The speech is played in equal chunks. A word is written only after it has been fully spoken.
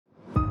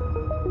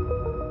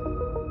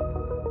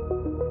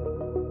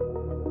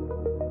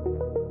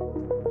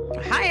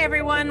Hi,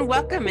 everyone.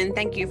 Welcome and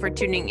thank you for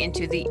tuning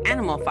into the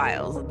Animal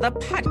Files, the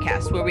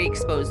podcast where we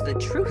expose the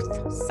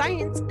truth,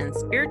 science, and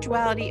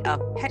spirituality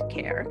of pet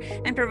care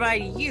and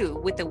provide you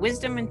with the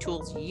wisdom and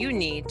tools you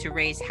need to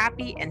raise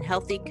happy and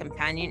healthy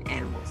companion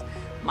animals.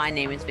 My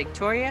name is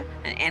Victoria,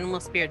 an animal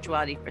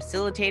spirituality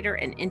facilitator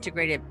and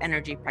integrative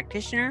energy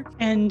practitioner.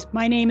 And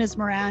my name is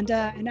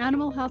Miranda, an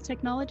animal health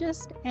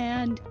technologist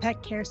and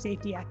pet care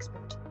safety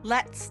expert.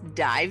 Let's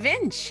dive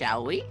in,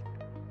 shall we?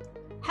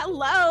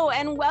 Hello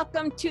and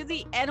welcome to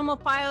the Animal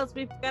Files.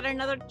 We've got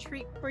another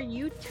treat for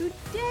you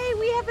today.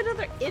 We have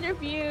another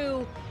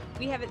interview.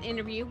 We have an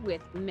interview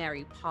with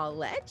Mary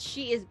Paulette.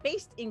 She is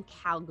based in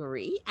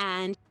Calgary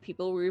and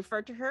people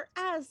refer to her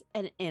as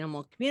an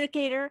animal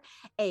communicator,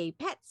 a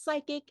pet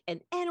psychic,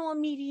 an animal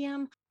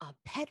medium, a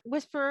pet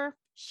whisperer.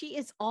 She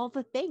is all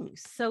the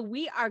things. So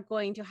we are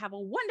going to have a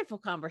wonderful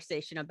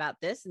conversation about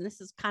this. And this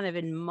is kind of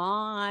in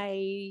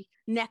my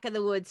neck of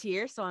the woods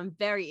here. So I'm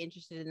very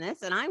interested in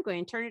this. And I'm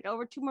going to turn it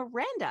over to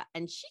Miranda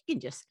and she can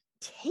just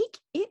take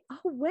it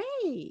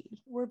away.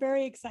 We're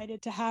very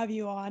excited to have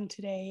you on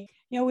today.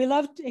 We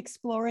loved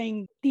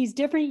exploring these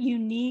different,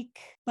 unique,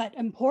 but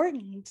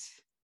important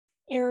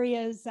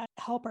areas that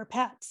help our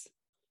pets.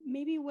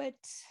 Maybe what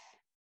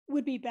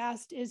would be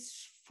best is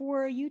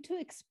for you to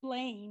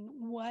explain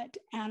what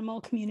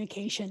animal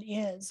communication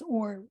is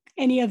or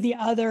any of the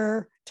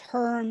other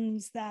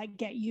terms that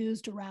get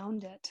used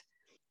around it.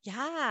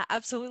 Yeah,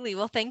 absolutely.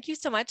 Well, thank you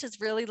so much. It's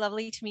really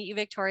lovely to meet you,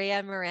 Victoria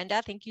and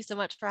Miranda. Thank you so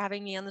much for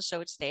having me on the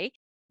show today.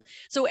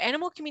 So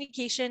animal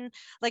communication,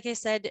 like I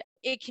said,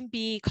 it can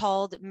be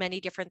called many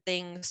different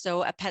things.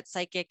 So a pet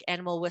psychic,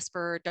 animal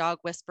whisperer, dog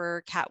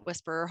whisperer, cat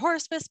whisperer,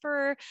 horse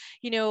whisperer,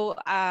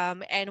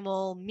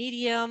 animal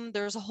medium.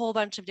 There's a whole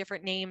bunch of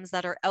different names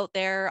that are out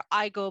there.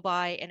 I go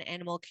by an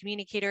animal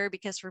communicator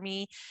because for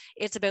me,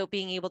 it's about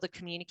being able to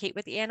communicate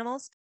with the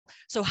animals.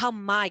 So how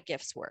my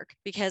gifts work,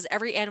 because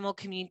every animal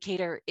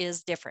communicator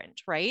is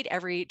different, right?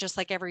 Just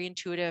like every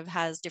intuitive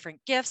has different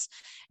gifts,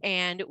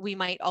 and we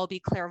might all be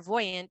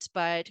clairvoyant,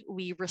 but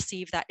we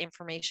receive that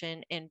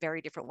information in very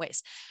different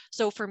ways.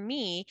 So for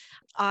me,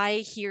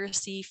 I hear,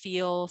 see,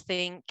 feel,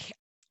 think,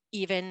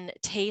 even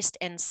taste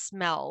and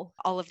smell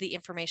all of the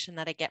information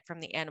that I get from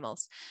the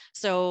animals.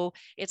 So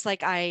it's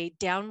like I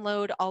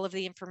download all of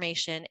the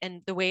information.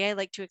 And the way I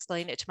like to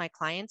explain it to my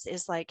clients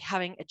is like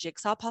having a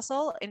jigsaw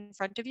puzzle in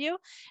front of you.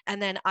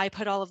 And then I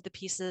put all of the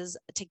pieces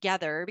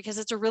together because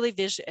it's a really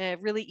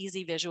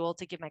easy visual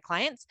to give my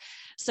clients.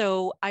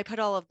 So I put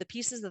all of the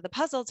pieces of the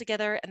puzzle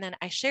together and then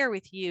I share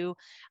with you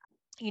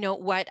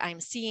what I'm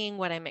seeing,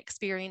 what I'm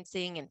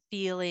experiencing and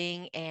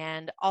feeling,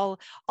 and all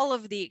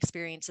of the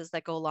experiences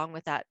that go along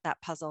with that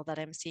puzzle that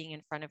I'm seeing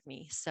in front of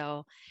me.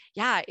 So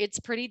yeah, it's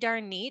pretty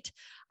darn neat.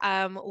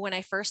 When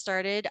I first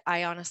started,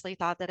 I honestly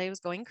thought that I was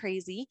going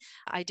crazy.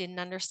 I didn't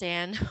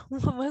understand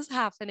what was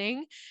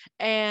happening.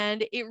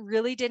 And it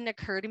really didn't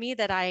occur to me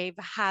that I've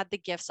had the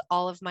gifts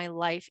all of my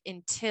life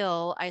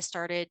until I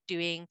started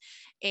doing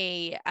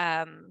a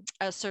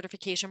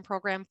certification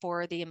program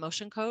for the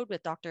emotion code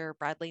with Dr.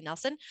 Bradley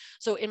Nelson.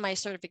 So in my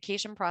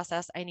certification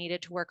process, I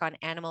needed to work on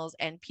animals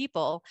and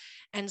people.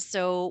 And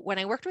so when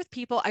I worked with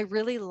people, I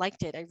really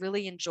liked it. I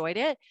really enjoyed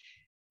it.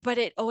 But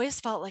it always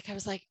felt like I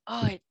was like,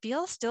 oh, it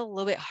feels still a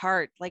little bit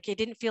hard. Like it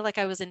didn't feel like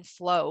I was in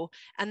flow.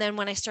 And then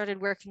when I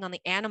started working on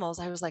the animals,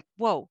 I was like,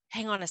 whoa,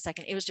 hang on a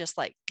second. It was just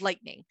like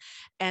lightning.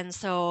 And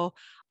so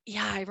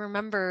yeah, I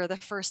remember the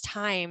first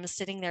time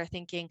sitting there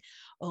thinking,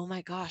 oh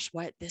my gosh,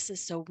 this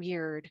is so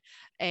weird.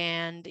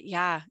 And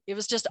yeah, it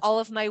was just all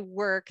of my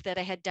work that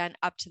I had done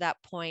up to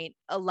that point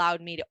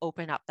allowed me to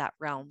open up that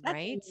realm. That's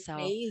right.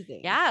 amazing.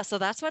 So yeah, so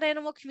that's what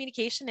animal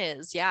communication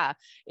is. Yeah,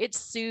 it's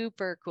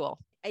super cool.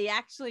 It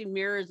actually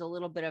mirrors a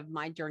little bit of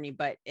my journey,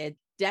 but it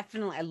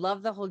definitely, I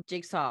love the whole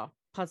jigsaw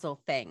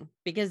puzzle thing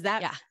because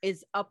that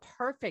is a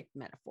perfect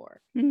metaphor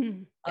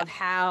of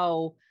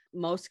how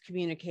most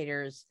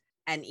communicators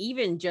and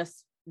even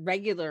just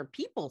regular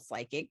people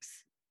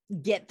psychics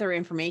get their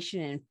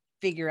information and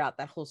figure out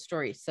that whole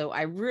story. So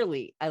I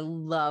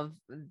love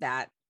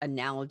that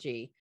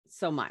analogy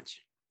so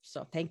much.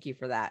 So thank you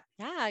for that.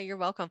 Yeah, you're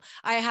welcome.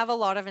 I have a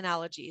lot of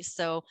analogies.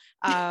 So,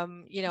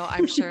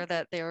 I'm sure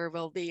that there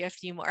will be a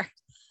few more.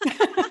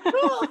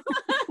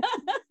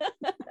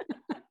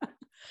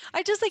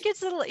 I just think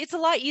it's a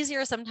lot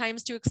easier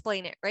sometimes to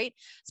explain it, right?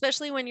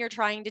 Especially when you're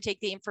trying to take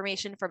the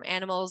information from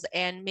animals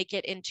and make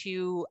it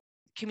into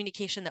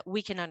communication that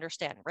we can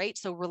understand, right?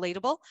 So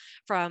relatable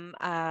from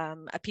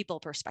a people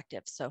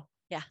perspective. So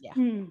yeah.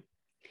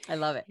 I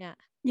love it.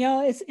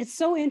 Yeah. It's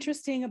so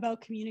interesting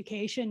about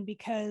communication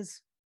because,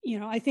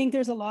 I think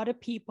there's a lot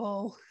of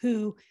people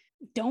who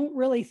don't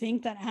really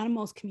think that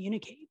animals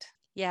communicate.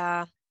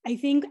 Yeah. I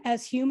think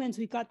as humans,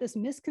 we've got this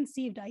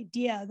misconceived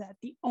idea that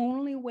the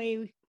only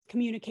way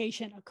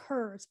communication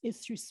occurs is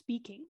through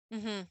speaking,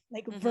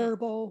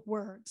 verbal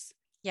words.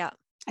 Yeah.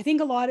 I think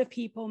a lot of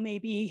people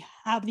maybe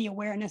have the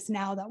awareness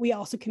now that we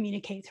also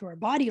communicate through our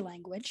body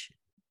language,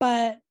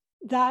 but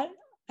that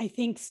I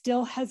think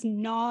still has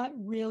not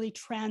really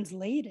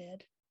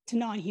translated to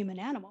non-human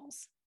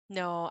animals.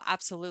 No,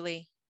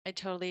 absolutely. I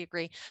totally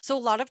agree. So a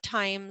lot of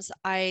times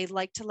I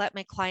like to let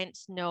my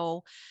clients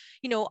know,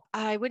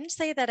 I wouldn't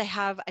say that I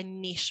have a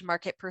niche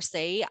market per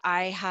se.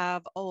 I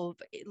have,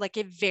 like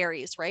it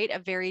varies, right? A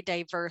very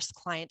diverse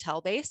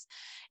clientele base.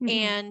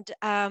 Mhm.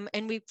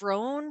 And we've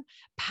grown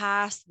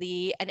past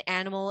an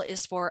animal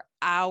is for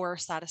our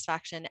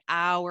satisfaction,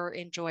 our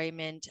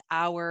enjoyment,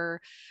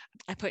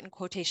 I put in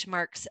quotation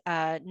marks,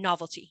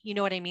 novelty. You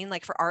know what I mean?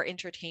 Like for our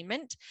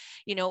entertainment,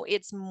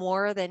 it's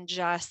more than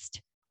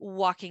just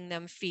walking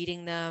them,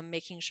 feeding them,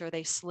 making sure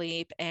they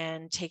sleep,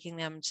 and taking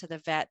them to the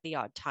vet the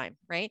odd time,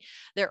 right?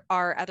 There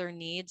are other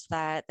needs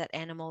that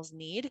animals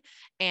need,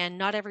 and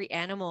not every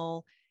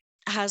animal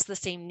has the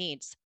same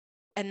needs.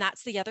 And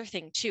that's the other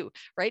thing too,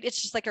 right?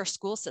 It's just like our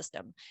school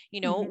system.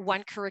 Mhm.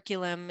 One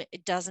curriculum,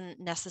 it doesn't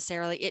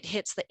necessarily, it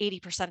hits the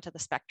 80% of the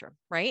spectrum,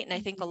 right? And I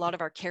think a lot Mhm.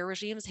 of our care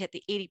regimes hit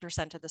the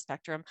 80% of the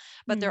spectrum,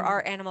 but there Mhm.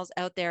 are animals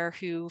out there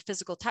who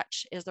physical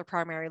touch is their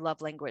primary love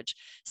language,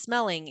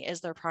 smelling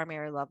is their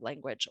primary love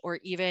language, or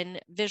even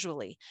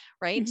visually,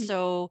 right? Mhm.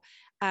 So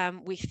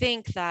we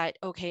think that,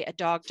 okay, a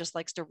dog just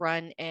likes to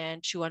run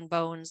and chew on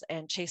bones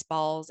and chase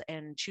balls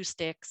and chew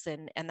sticks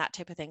and that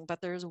type of thing. But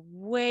there's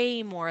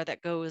way more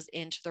that goes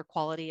into their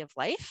quality of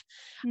life.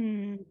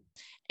 Mhm.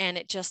 And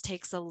it just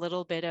takes a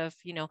little bit of,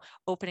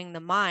 opening the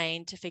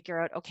mind to figure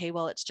out, okay,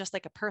 well, it's just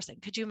like a person.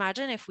 Could you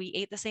imagine if we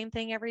ate the same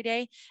thing every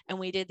day and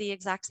we did the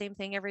exact same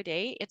thing every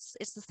day? It's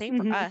the same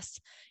for Mhm. us.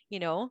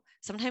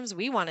 Sometimes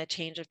we want a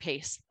change of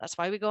pace. That's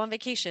why we go on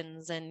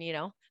vacations, and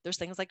there's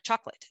things like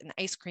chocolate and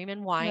ice cream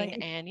and wine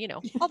Right. and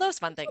all those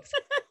fun things.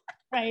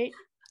 Right.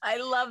 I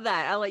love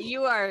that.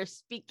 You are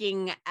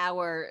speaking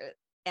our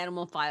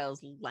animal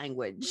files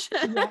language.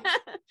 Yeah.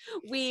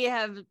 We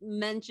have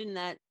mentioned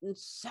that in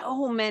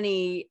so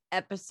many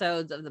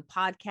episodes of the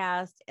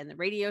podcast and the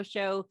radio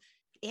show.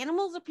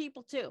 Animals are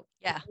people too.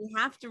 Yeah. We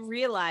have to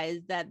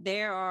realize that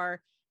they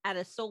are at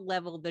a soul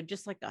level, they're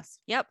just like us.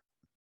 Yep.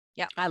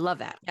 Yeah. I love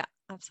that. Yeah,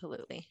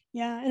 absolutely.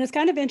 Yeah. And it's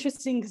kind of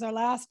interesting because our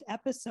last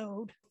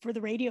episode for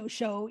the radio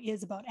show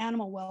is about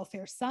animal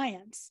welfare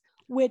science,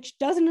 which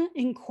doesn't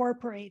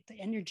incorporate the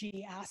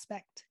energy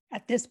aspect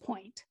at this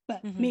point,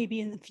 but maybe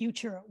in the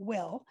future it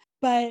will.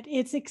 But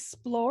it's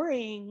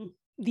exploring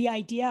the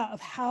idea of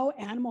how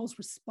animals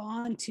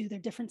respond to their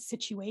different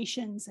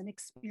situations and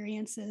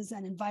experiences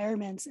and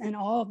environments and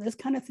all of this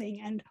kind of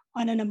thing, and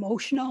on an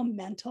emotional,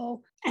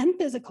 mental, and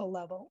physical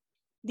level.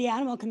 The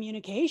animal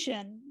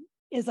communication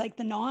is like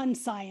the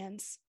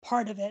non-science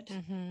part of it.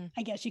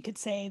 I guess you could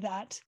say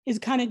that is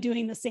kind of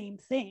doing the same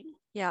thing.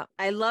 Yeah.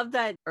 I love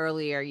that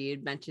earlier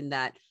you'd mentioned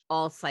that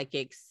all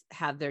psychics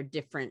have their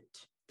different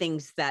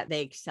things that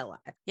they excel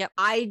at. Yep.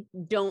 I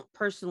don't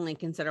personally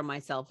consider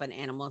myself an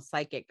animal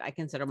psychic. I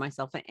consider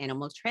myself an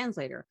animal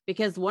translator,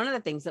 because one of the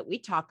things that we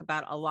talk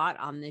about a lot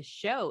on this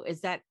show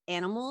is that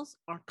animals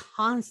are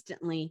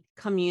constantly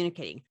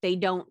communicating. They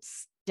don't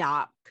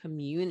stop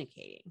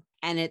communicating.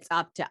 And it's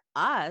up to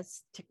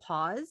us to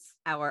pause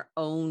our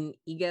own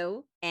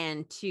ego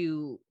and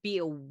to be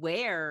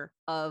aware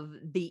of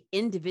the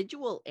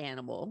individual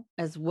animal,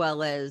 as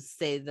well as,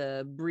 say,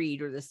 the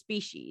breed or the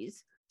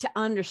species, to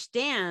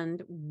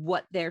understand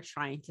what they're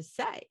trying to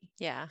say.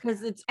 Yeah.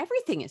 Because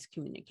everything is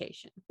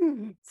communication.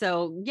 Mhm.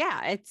 So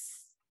yeah,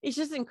 it's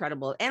just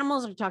incredible.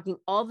 Animals are talking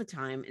all the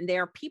time, and they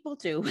are people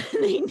too.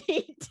 They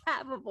need to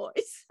have a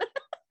voice.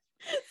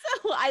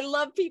 So I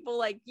love people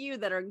like you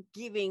that are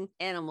giving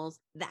animals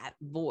that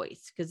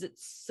voice, because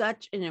it's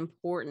such an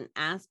important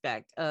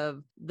aspect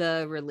of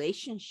the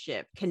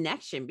relationship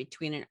connection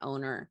between an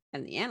owner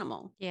and the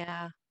animal.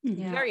 Yeah.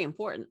 Mhm. Very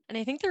important. And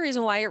I think the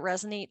reason why it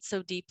resonates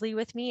so deeply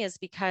with me is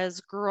because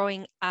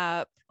growing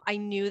up, I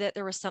knew that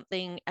there was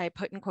something, I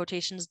put in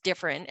quotations,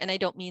 different. And I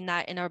don't mean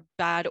that in a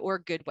bad or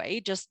good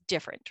way, just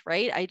different,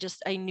 right?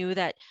 I knew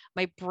that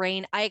my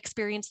brain, I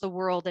experienced the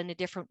world in a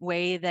different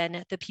way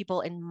than the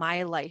people in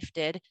my life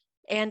did.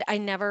 And I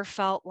never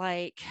felt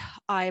like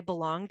I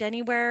belonged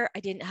anywhere. I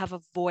didn't have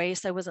a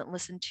voice. I wasn't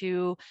listened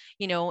to.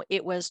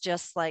 It was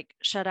just like,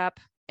 shut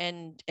up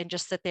and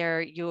just sit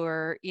there.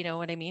 You know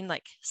what I mean?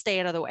 Like, stay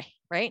out of the way,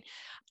 right?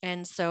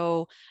 And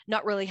so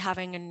not really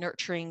having a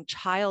nurturing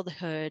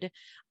childhood,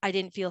 I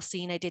didn't feel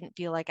seen. I didn't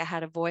feel like I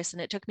had a voice.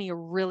 And it took me a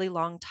really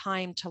long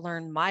time to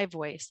learn my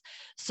voice.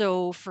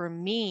 So for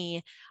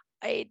me,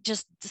 it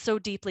just so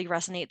deeply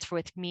resonates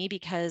with me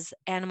because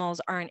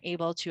animals aren't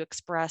able to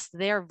express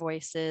their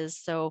voices.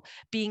 So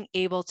being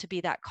able to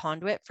be that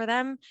conduit for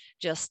them,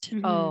 just,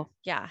 Mhm.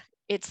 yeah,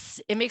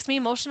 it makes me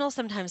emotional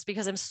sometimes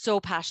because I'm so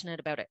passionate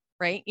about it,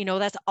 right?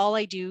 That's all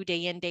I do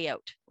day in, day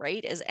out,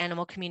 right? Is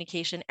animal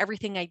communication.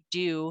 Everything I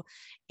do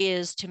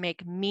is to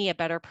make me a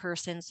better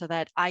person so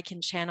that I can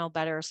channel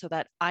better, so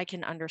that I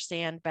can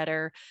understand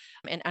better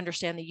and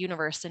understand the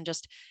universe, and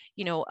just,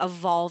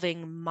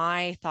 evolving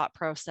my thought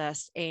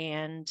process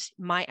and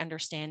my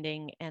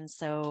understanding. And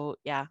so,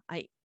 yeah,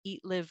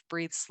 eat, live,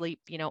 breathe, sleep,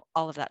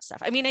 all of that stuff.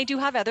 I mean, I do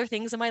have other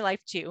things in my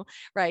life too,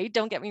 right?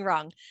 Don't get me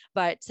wrong,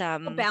 but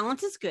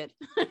balance is good.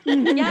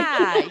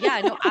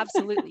 yeah, no,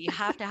 absolutely. You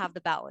have to have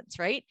the balance,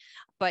 right?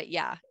 But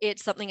yeah,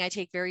 it's something I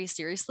take very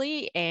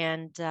seriously.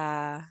 And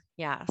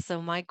yeah,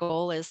 so my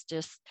goal is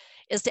to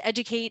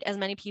educate as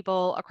many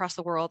people across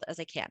the world as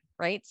I can,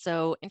 right?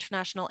 So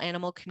International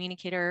Animal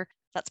Communicator,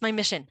 that's my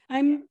mission.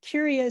 I'm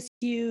curious,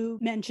 you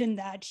mentioned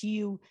that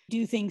you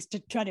do things to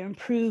try to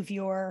improve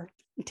your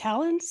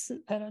talents.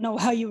 I don't know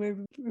how you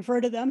would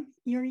refer to them,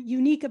 your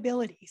unique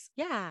abilities.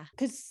 Yeah.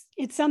 Because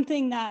it's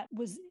something that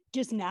was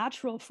just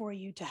natural for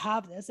you to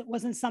have this. It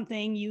wasn't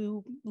something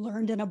you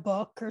learned in a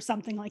book or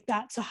something like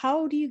that. So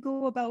how do you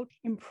go about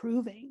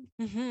improving?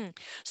 Mm-hmm.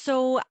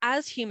 So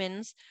as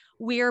humans,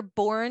 we are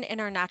born in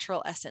our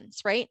natural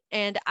essence, right?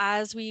 And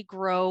as we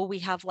grow, we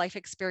have life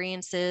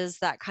experiences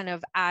that kind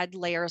of add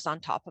layers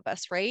on top of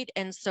us, right?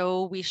 And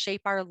so we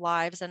shape our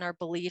lives and our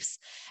beliefs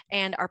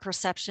and our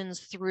perceptions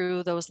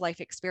through those life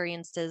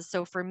experiences.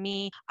 So for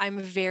me, I'm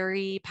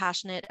very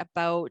passionate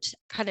about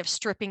kind of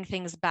stripping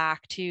things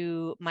back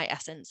to my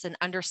essence and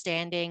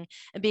understanding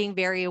and being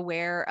very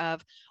aware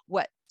of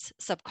what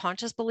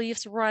subconscious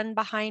beliefs run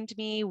behind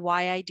me,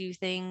 why I do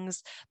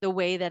things the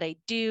way that I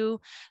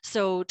do.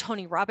 So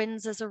Tony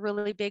Robbins is a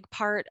really big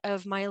part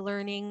of my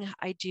learning.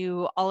 I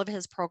do all of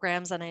his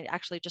programs, and I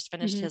actually just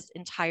finished his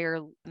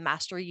entire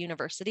mastery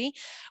university,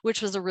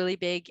 which was a really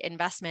big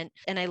investment.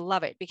 And I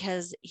love it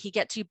because he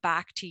gets you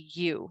back to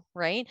you,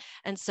 right?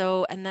 And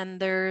then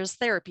there's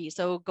therapy.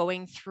 So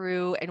going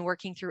through and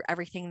working through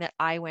everything that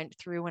I went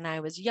through when I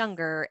was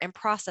younger and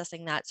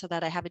processing that so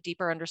that I have a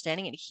deeper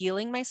understanding and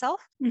healing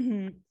myself.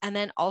 And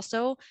then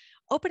also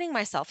opening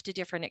myself to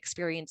different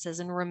experiences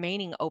and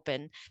remaining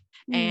open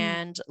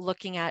and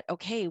looking at,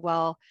 okay,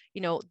 well,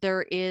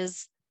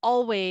 there's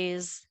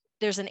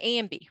an A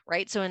and B,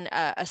 right? So in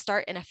a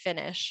start and a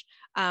finish,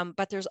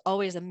 but there's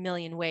always a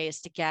million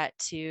ways to get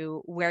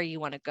to where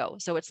you want to go.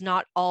 So it's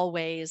not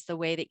always the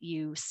way that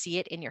you see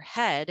it in your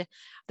head,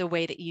 the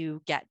way that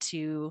you get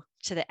to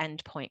the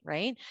end point,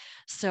 right?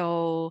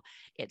 So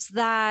it's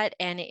that,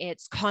 and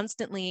it's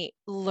constantly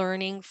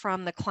learning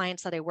from the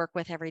clients that I work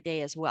with every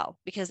day as well,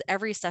 because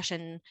every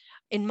session,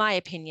 in my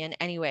opinion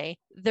anyway,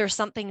 there's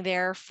something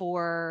there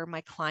for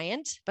my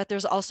client, but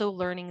there's also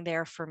learning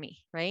there for me,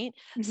 right?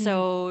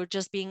 So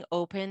just being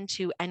open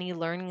to any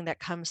learning that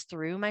comes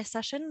through my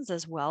sessions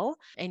as well,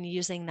 and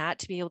using that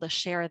to be able to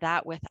share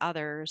that with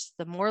others.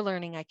 The more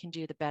learning I can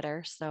do, the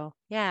better. So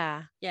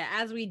yeah.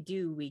 As we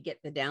do, we get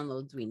the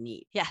downloads we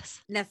need.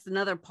 Yes. And that's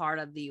another part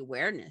of the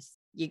awareness.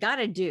 You got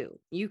to do.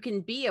 You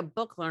can be a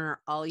book learner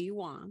all you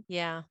want.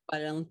 Yeah.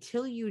 But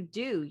until you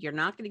do, you're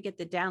not going to get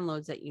the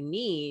downloads that you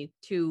need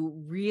to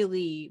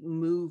really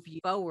move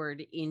you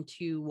forward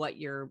into what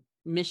your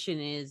mission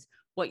is,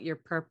 what your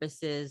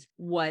purpose is,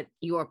 what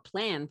your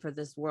plan for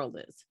this world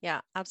is.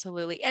 Yeah,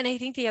 absolutely. And I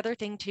think the other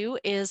thing too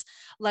is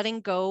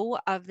letting go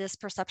of this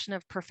perception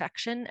of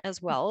perfection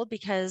as well,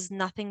 because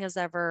nothing is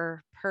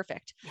ever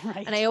perfect.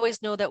 Right. And I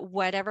always know that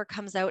whatever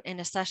comes out in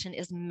a session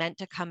is meant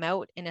to come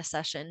out in a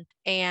session.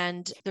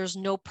 And there's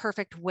no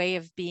perfect way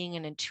of being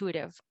an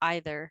intuitive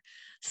either.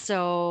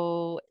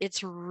 So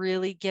it's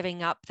really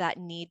giving up that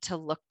need to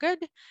look good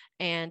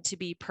and to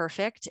be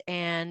perfect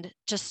and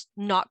just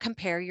not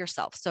compare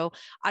yourself. So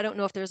I don't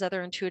know if there's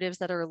other intuitives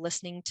that are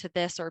listening to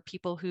this, or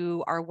people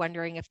who are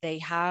wondering if they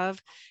have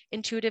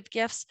intuitive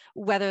gifts,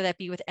 whether that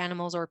be with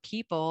animals or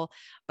people.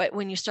 But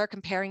when you start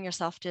comparing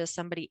yourself to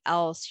somebody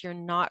else, you're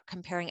not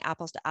comparing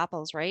apples to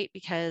apples, right?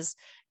 Because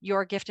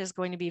your gift is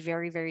going to be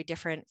very, very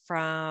different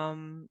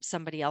from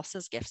somebody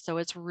else's gift. So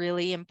it's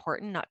really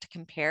important not to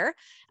compare.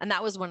 And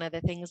that was one of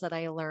the things that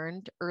I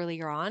learned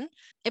earlier on.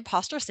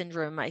 Imposter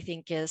syndrome, I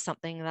think, is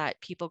something that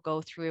people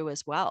go through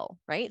as well,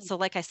 right? So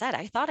like I said,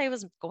 I thought I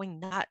was going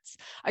nuts.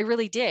 I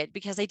really did,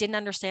 because I didn't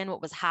understand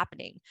what was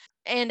happening.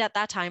 And at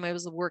that time, I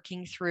was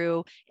working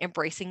through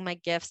embracing my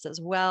gifts as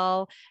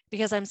well,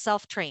 because I'm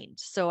self-trained.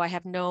 So I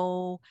have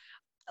no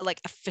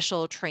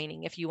official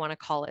training, if you want to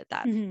call it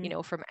that,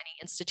 from any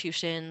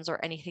institutions or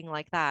anything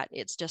like that.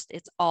 It's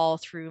all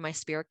through my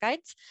spirit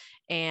guides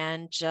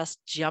and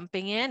just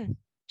jumping in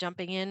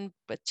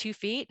with 2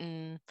 feet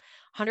and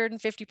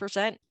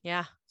 150%.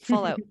 Yeah.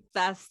 Full out.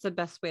 That's the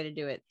best way to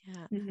do it.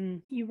 Yeah.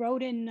 You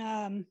wrote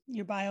in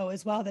your bio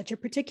as well that you're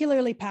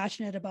particularly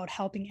passionate about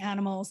helping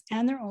animals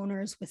and their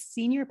owners with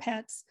senior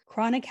pets,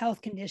 chronic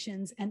health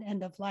conditions, and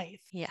end of life.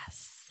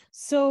 Yes.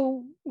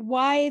 So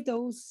why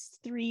those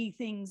 3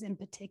 things in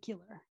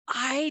particular?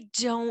 I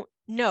don't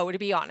know, to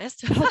be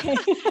honest. Okay.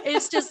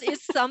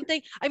 It's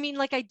something, I mean,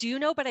 I do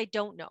know, but I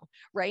don't know.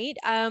 Right.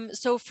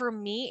 So for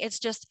me, it's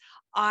just,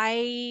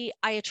 I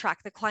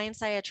attract the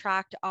clients I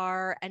attract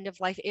are end of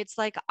life. It's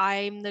like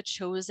I'm the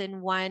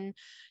chosen one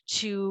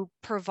to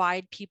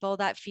provide people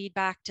that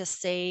feedback to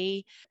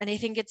say, and I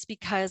think it's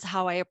because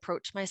how I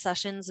approach my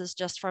sessions is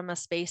just from a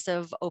space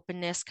of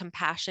openness,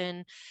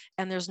 compassion,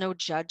 and there's no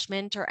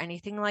judgment or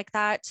anything like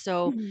that.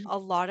 So Mhm. a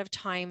lot of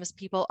times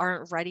people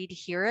aren't ready to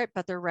hear it,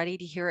 but they're ready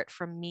to hear it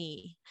from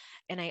me.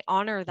 And I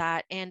honor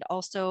that. And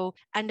also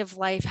end of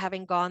life,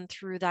 having gone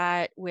through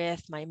that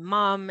with my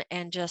mom,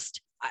 and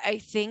just I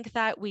think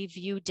that we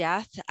view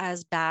death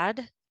as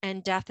bad,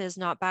 and death is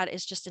not bad.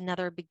 It's just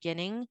another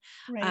beginning.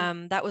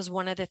 Right. That was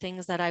one of the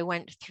things that I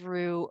went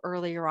through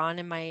earlier on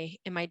in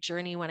my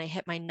journey when I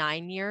hit my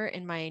 9 year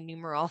in my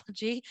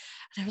numerology.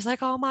 And I was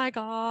like, oh my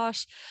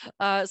gosh.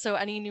 So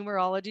any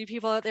numerology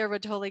people out there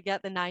would totally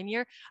get the 9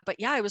 year. But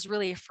yeah, I was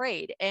really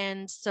afraid.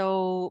 And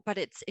so, but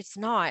it's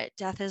not.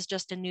 Death is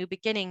just a new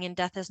beginning, and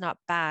death is not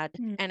bad.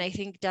 Mm. And I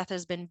think death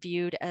has been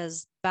viewed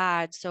as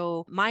bad.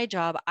 So my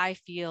job, I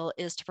feel,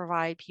 is to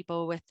provide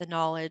people with the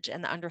knowledge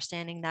and the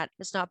understanding that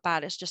it's not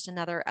bad. It's just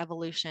another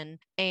evolution.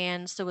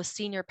 And so with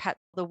senior pet,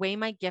 the way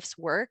my gifts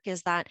work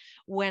is that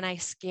when I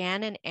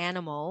scan an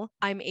animal,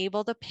 I'm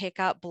able to pick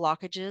up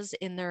blockages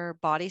in their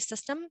body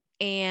system.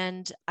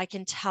 And I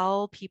can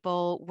tell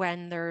people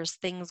when there's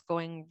things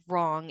going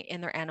wrong in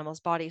their animal's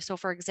body. So,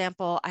 for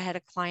example, I had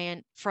a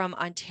client from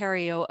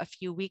Ontario a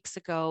few weeks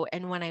ago.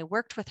 And when I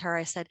worked with her,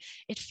 I said,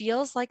 it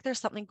feels like there's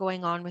something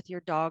going on with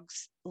your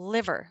dog's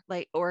liver,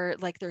 like, or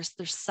like there's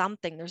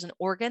an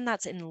organ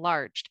that's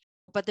enlarged.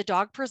 But the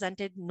dog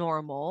presented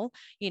normal,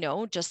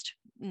 just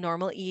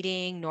normal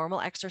eating, normal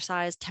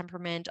exercise,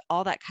 temperament,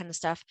 all that kind of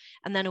stuff.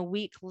 And then a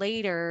week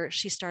later,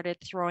 she started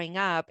throwing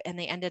up, and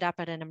they ended up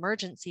at an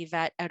emergency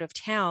vet out of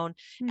town,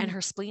 and Mm.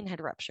 her spleen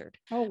had ruptured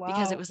Oh,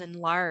 because it wow. was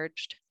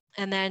enlarged.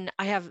 And then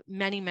I have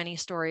many, many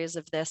stories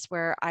of this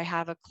where I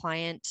have a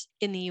client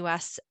in the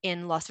US,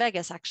 in Las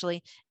Vegas,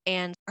 actually,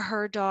 and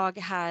her dog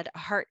had a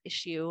heart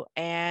issue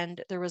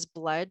and there was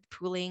blood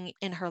pooling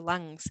in her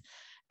lungs.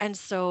 And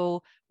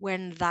so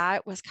when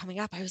that was coming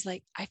up, I was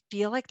like, I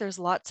feel like there's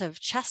lots of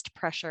chest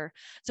pressure.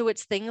 So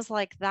it's things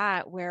like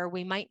that where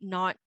we might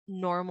not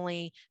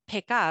normally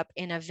pick up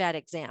in a vet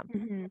exam,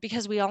 Mhm.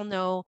 because we all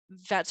know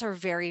vets are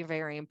very,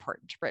 very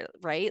important,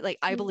 right? Like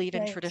I believe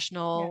in Right. Yeah.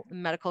 traditional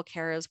medical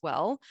care as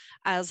well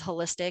as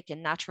holistic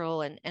and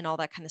natural and all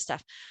that kind of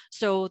stuff.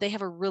 So they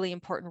have a really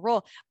important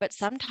role, but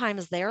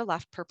sometimes they're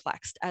left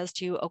perplexed as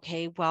to,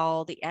 okay,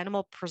 well, the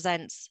animal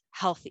presents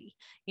healthy,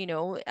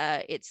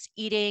 it's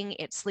eating,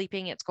 it's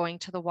sleeping, it's going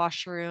to the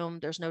washroom,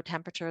 there's no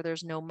temperature,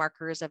 there's no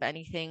markers of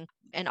anything.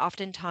 And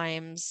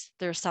oftentimes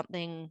there's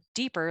something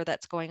deeper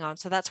that's going on.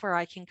 So that's where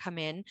I can come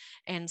in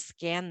and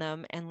scan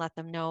them and let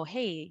them know,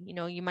 hey,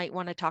 you might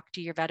want to talk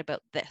to your vet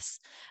about this.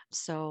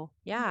 So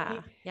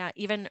Right. yeah,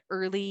 even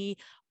early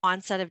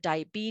onset of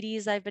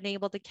diabetes, I've been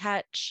able to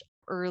catch,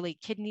 early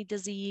kidney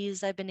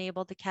disease, I've been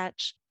able to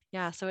catch.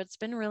 Yeah, so it's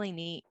been really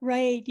neat.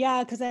 Right.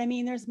 Yeah. Because I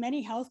mean, there's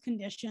many health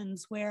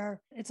conditions where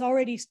it's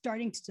already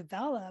starting to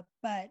develop,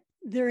 but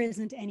there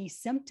isn't any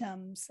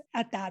symptoms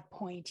at that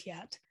point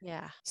yet.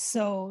 Yeah.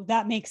 So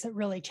that makes it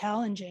really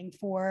challenging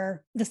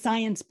for the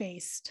science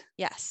based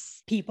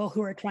Yes. people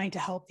who are trying to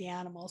help the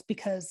animals,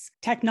 because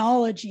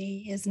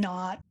technology is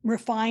not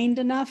refined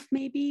enough,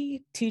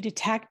 maybe, to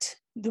detect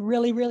the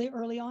really, really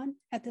early on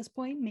at this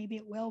point. Maybe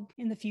it will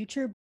in the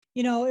future.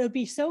 It would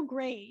be so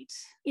great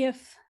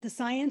if the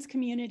science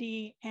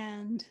community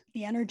and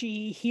the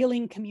energy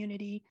healing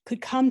community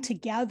could come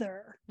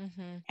together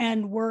Mm-hmm.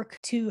 and work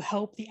to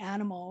help the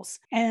animals.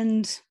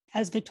 And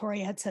as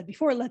Victoria had said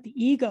before, let the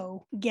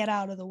ego get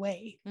out of the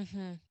way.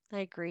 Mm-hmm. I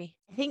agree.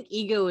 I think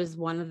ego is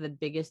one of the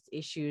biggest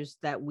issues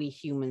that we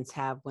humans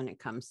have when it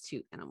comes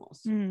to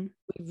animals. Mm.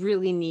 We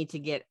really need to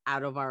get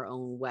out of our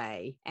own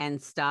way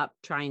and stop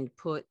trying to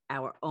put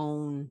our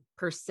own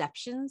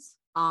perceptions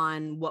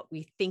on what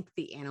we think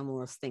the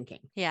animal is thinking.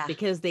 Yeah.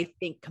 Because they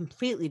think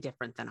completely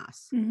different than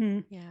us. Mm-hmm.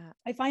 Yeah.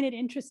 I find it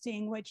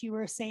interesting what you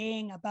were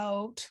saying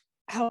about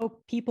how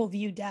people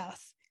view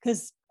death,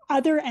 because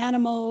other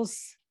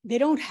animals, they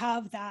don't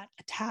have that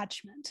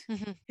attachment.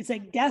 Mm-hmm. It's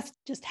like death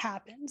just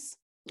happens.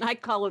 I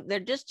call it, they're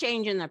just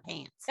changing their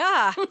pants.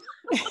 Yeah.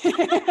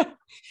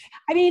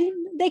 I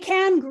mean, they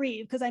can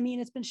grieve, because I mean,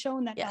 it's been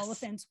shown that Yes.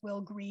 elephants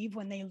will grieve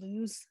when they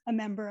lose a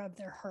member of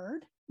their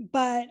herd,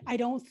 but I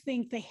don't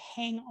think they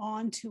hang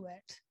on to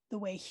it the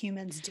way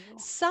humans do.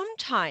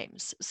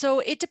 Sometimes. So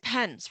it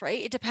depends,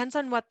 right? It depends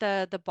on what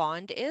the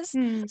bond is.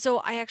 Mm. So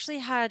I actually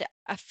had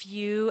a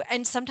few,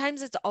 and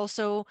sometimes it's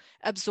also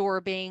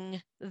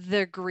absorbing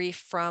the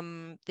grief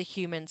from the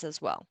humans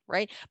as well,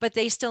 right? But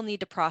they still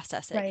need to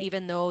process it, Right.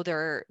 even though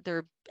they're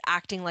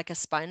acting like a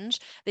sponge,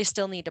 they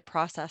still need to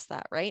process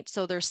that, right?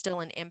 So there's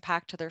still an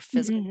impact to their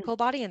physical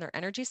body and their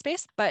energy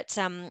space. But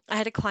I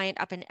had a client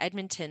up in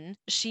Edmonton.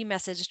 She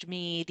messaged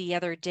me the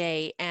other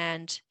day,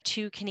 and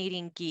 2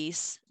 Canadian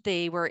geese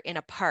they were in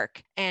a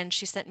park, and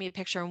she sent me a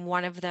picture, and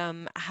one of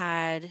them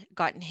had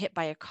gotten hit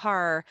by a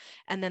car,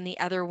 and then the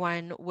other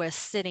one was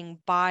sitting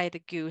by the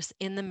goose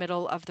in the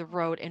middle of the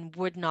road and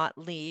would not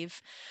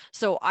leave.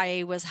 So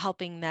I was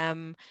helping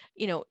them,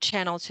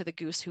 channel to the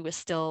goose who was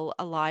still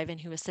alive and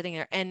who was sitting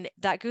there. And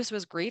that goose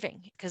was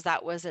grieving because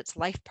that was its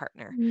life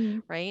partner,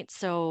 Mm. right?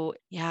 So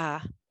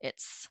yeah,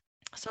 it's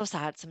so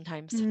sad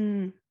sometimes.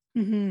 Mm.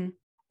 Mm-hmm.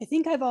 I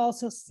think I've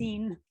also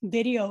seen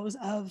videos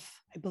of,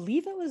 I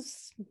believe it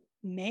was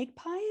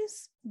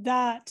magpies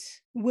that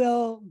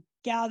will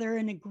gather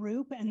in a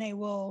group and they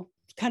will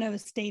kind of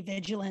stay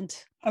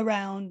vigilant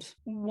around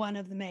one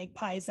of the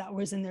magpies that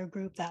was in their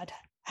group that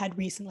had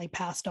recently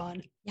passed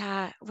on.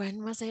 Yeah,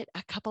 when was it?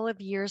 A couple of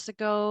years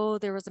ago,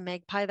 there was a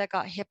magpie that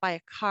got hit by a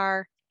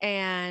car.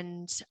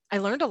 And I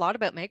learned a lot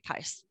about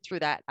magpies through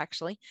that,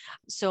 actually.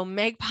 So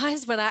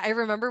magpies, when I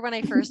remember when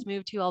I first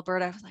moved to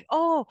Alberta, I was like,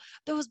 oh,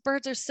 those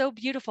birds are so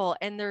beautiful.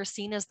 And they're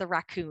seen as the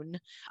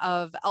raccoon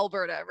of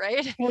Alberta,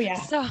 right? Oh,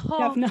 yeah, So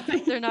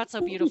definitely. they're not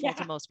so beautiful Yeah.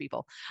 to most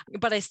people,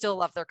 but I still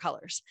love their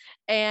colors.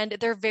 And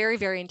they're very,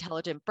 very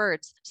intelligent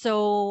birds.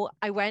 So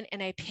I went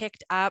and I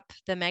picked up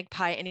the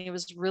magpie, and it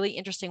was really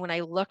interesting. When I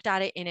looked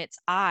at it in its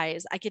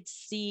eyes, I could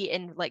see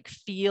and like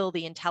feel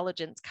the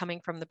intelligence coming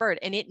from the bird,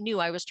 and it knew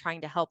I was trying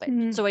to help it.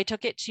 Mm. So I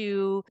took it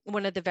to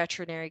one of the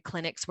veterinary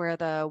clinics where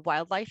the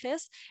wildlife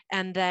is,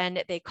 and then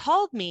they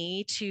called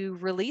me to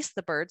release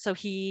the bird. So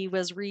he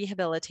was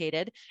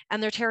rehabilitated,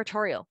 and they're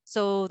territorial.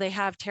 So they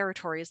have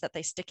territories that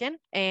they stick in.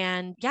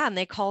 And yeah, and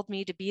they called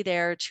me to be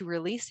there to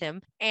release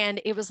him.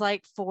 And it was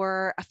like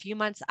for a few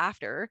months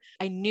after,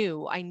 I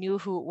knew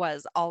who it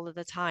was all of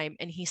the time.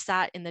 And he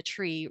sat in the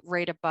tree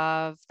right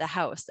above the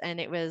house.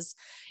 And it was,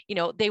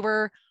 they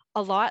were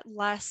a lot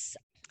less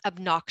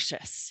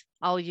obnoxious.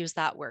 I'll use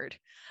that word.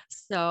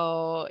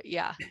 So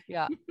yeah.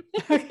 Yeah,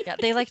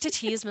 they like to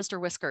tease Mr.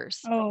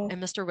 Whiskers. Oh.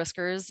 And Mr.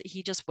 Whiskers,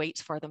 he just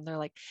waits for them. They're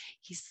like,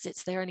 he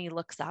sits there and he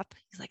looks up.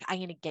 He's like, I'm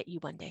gonna get you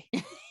one day.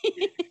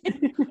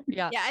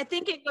 Yeah. Yeah, I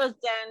think it goes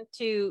down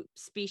to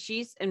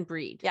species and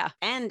breed. Yeah.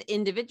 And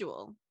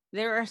individual.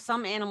 There are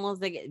some animals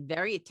that get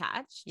very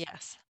attached.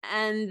 Yes.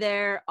 And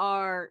there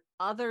are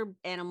other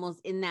animals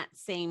in that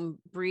same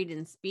breed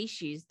and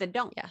species that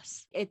don't.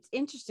 Yes. It's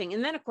interesting.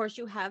 And then, of course,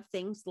 you have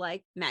things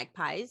like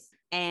magpies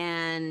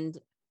and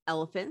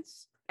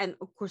elephants. And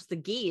of course, the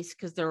geese,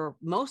 because they're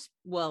most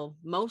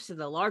of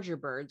the larger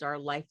birds are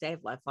they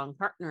have lifelong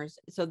partners.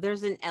 So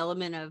there's an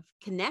element of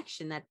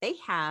connection that they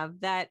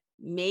have that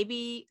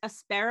maybe a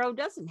sparrow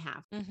doesn't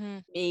have,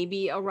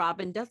 maybe a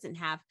robin doesn't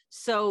have.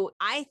 So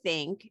I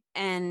think,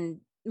 and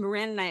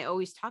Miranda and I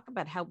always talk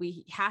about how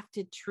we have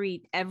to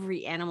treat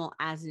every animal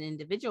as an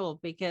individual,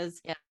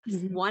 because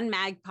one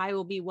magpie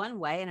will be one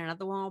way and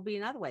another one will be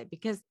another way,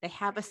 because they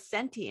have a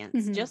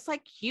sentience. Just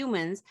like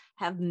humans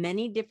have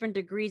many different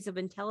degrees of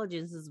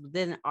intelligences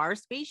within our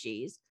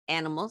species,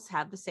 animals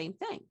have the same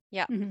thing.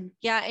 Yeah.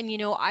 Yeah. And,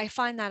 I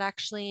find that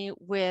actually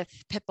with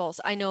pit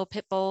bulls. I know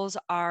pit bulls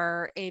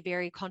are a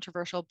very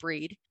controversial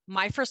breed.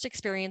 My first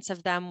experience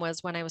of them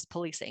was when I was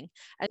policing.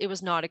 It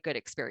was not a good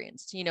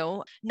experience.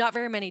 Not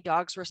very many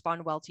dogs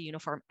respond well to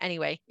uniform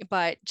anyway,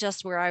 but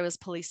just where I was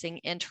policing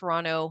in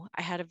Toronto,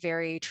 I had a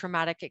very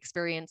traumatic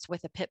experience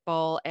with a pit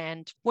bull,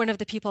 and one of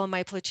the people in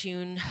my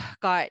platoon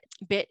got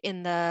bit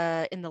in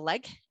the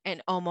leg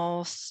and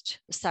almost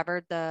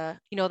severed the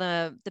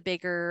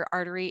bigger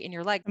artery in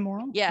your leg.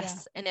 Femoral?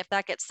 Yes. Yeah. And if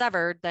that gets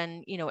severed,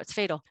 then, it's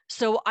fatal.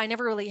 So I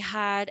never really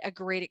had a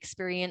great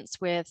experience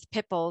with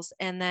pit bulls.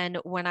 And then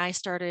when I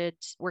started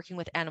working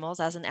with animals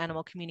as an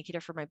animal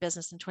communicator for my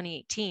business in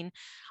 2018,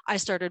 I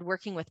started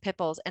working with pit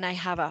bulls, and I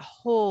have a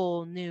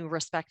whole new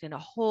respect and a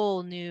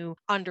whole new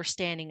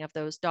understanding of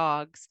those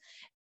dogs.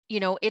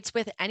 It's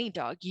with any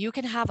dog. You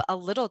can have a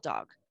little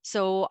dog.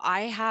 So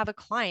I have a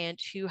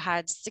client who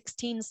had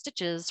 16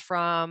 stitches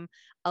from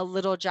a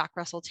little Jack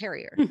Russell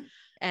Terrier.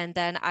 And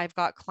then I've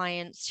got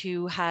clients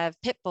who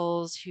have pit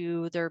bulls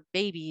who their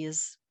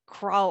babies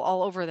crawl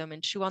all over them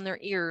and chew on their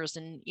ears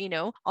and,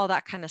 all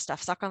that kind of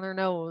stuff, suck on their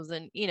nose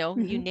and, you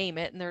name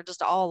it. And they're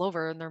just all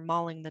over and they're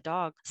mauling the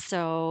dog.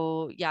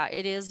 So yeah,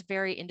 it is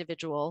very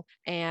individual.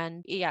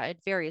 And yeah, it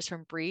varies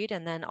from breed,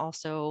 and then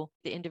also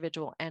the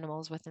individual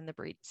animals within the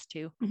breeds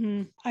too.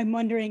 I'm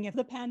wondering if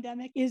the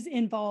pandemic is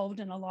involved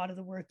in a lot of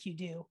the work you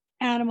do.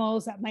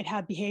 Animals that might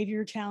have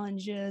behavior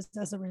challenges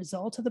as a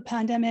result of the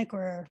pandemic,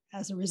 or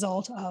as a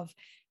result of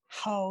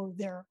how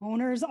their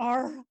owners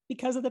are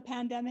because of the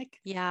pandemic?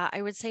 Yeah,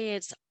 I would say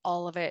it's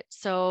all of it.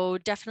 So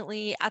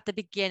definitely at the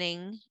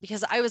beginning,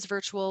 because I was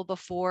virtual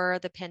before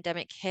the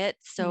pandemic hit.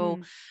 So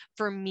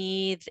for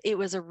me, it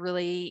was a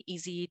really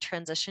easy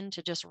transition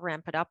to just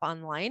ramp it up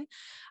online.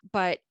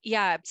 But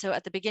yeah, so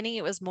at the beginning,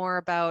 it was more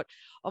about,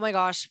 oh my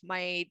gosh,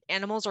 my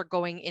animals are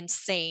going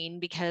insane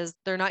because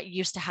they're not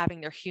used to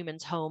having their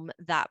humans home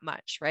that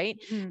much, right?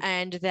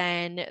 And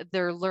then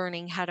they're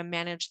learning how to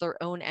manage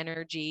their own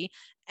energy.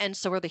 And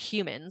so are the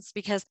humans,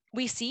 because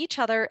we see each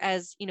other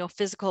as,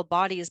 physical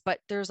bodies, but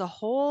there's a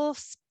whole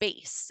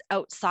space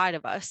outside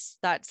of us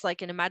that's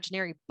like an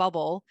imaginary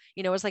bubble,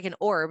 it's like an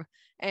orb.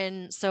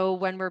 And so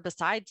when we're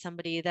beside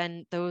somebody,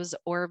 then those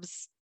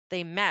orbs,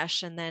 they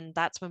mesh, and then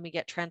that's when we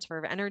get transfer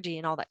of energy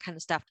and all that kind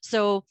of stuff.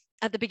 So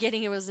at the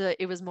beginning, it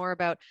was more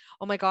about,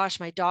 oh my gosh,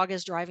 my dog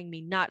is driving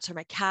me nuts, or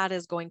my cat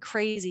is going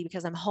crazy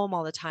because I'm home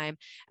all the time.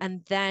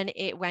 And then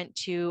it went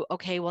to,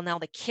 okay, well, now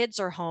the kids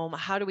are home.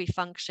 How do we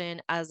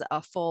function as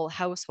a full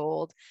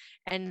household?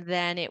 And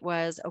then it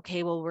was,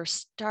 okay, well, we're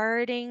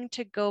starting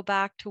to go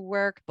back to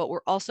work, but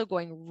we're also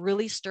going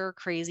really stir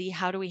crazy.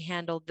 How do we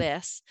handle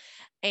this?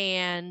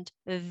 And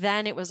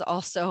then it was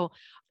also,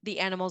 the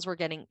animals were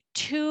getting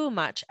too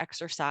much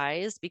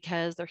exercise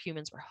because their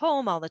humans were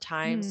home all the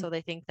time. So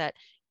they think that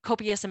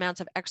copious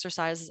amounts of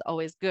exercise is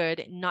always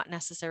good, not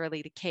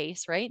necessarily the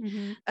case, right?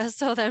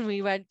 So then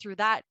we went through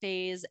that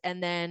phase,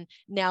 and then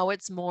now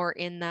it's more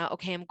in the,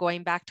 okay, I'm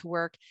going back to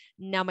work.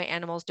 Now my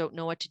animals don't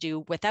know what to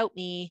do without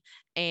me,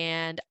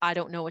 and I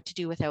don't know what to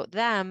do without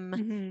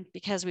them,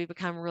 because we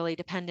become really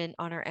dependent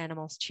on our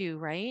animals too,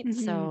 right?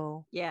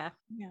 So Yeah.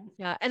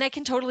 yeah. And I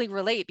can totally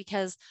relate,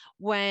 because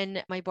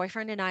when my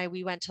boyfriend and I,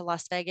 we went to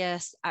Las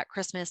Vegas at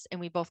Christmas, and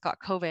we both got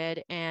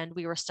COVID, and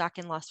we were stuck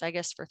in Las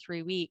Vegas for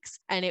 3 weeks,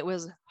 and it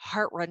was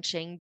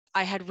heart-wrenching.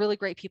 I had really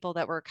great people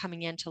that were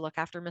coming in to look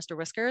after Mr.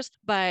 Whiskers,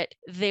 but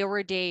there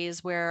were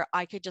days where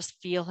I could just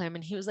feel him,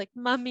 and he was like,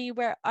 "Mommy,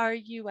 where are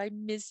you? I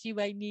miss you.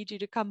 I need you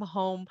to come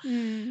home."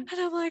 And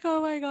I'm like,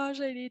 "Oh my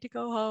gosh, I need to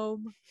go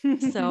home."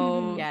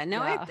 So Yeah,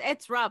 no,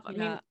 it's rough. I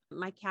mean, Yeah.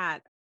 my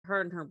cat, her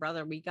and her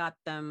brother, we got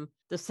them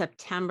the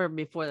September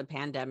before the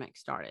pandemic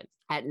started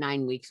at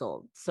 9 weeks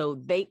old. So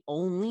they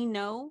only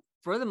know,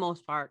 for the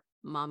most part,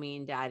 mommy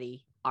and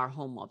daddy are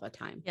home all the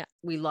time. Yeah.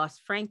 We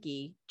lost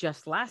Frankie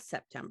just last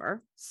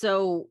September.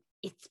 So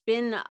it's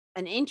been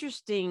an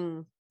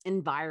interesting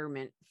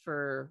environment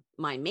for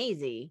my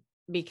Maisie,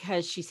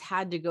 because she's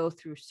had to go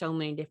through so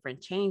many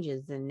different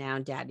changes. And now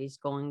daddy's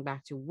going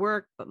back to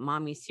work, but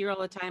mommy's here all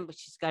the time, but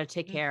she's got to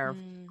take care of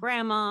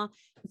grandma.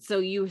 So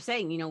you were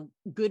saying,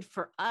 good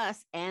for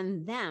us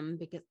and them,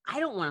 because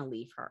I don't want to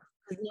leave her.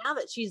 Now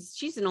that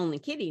she's an only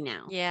kitty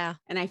now. Yeah.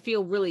 And I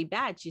feel really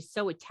bad. She's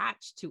so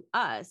attached to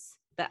us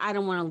that I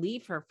don't want to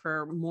leave her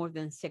for more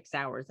than 6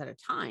 hours at a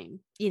time.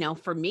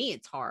 For me,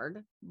 it's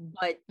hard,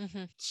 but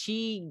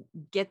she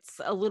gets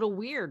a little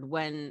weird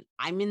when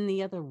I'm in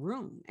the other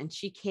room and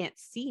she can't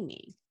see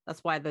me.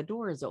 That's why the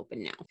door is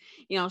open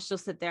now. She'll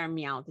sit there and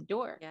meow at the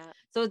door. Yeah.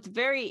 So it's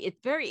very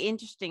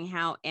interesting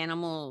how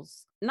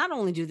animals, not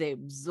only do they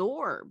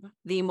absorb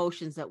the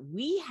emotions that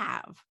we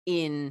have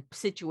in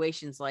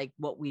situations like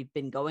what we've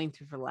been going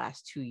through for the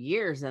last 2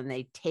 years, and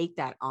they take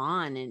that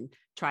on and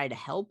try to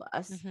help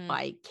us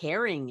by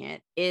carrying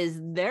it, is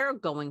they're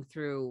going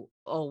through,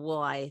 oh,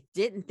 well, I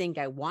didn't think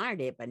I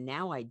wanted it, but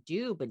now I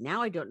do, but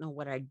now I don't know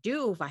what I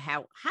do if I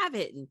have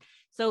it. And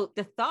so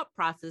the thought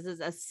process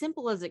is as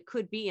simple as it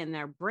could be in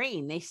their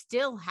brain. They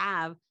still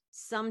have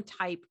some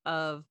type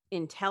of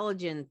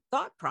intelligent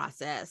thought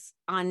process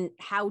on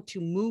how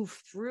to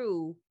move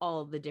through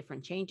all of the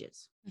different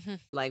changes.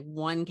 Like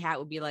one cat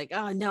would be like,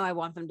 "Oh no, I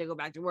want them to go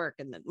back to work,"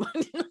 and then one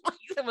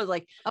was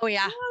like, "Oh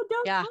yeah,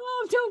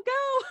 oh, don't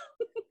go."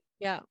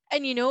 Yeah.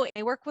 And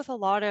I work with a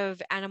lot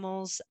of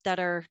animals that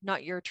are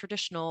not your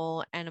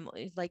traditional animal,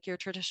 like your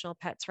traditional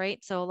pets,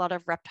 right? So a lot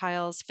of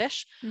reptiles,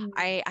 fish.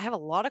 I have a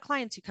lot of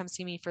clients who come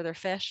see me for their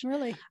fish.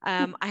 Really?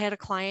 I had a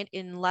client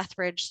in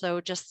Lethbridge,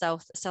 so just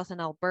south in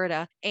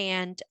Alberta,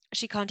 and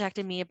she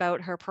contacted me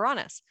about her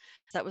piranhas.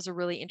 That was a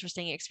really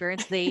interesting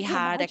experience. They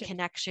had a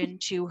connection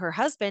to her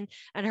husband,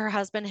 and her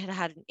husband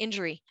had an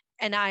injury.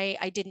 And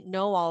I didn't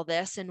know all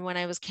this. And when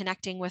I was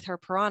connecting with her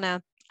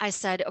piranha, I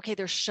said, okay,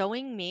 they're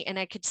showing me, and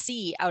I could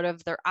see out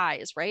of their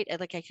eyes, right?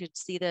 Like I could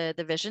see the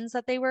visions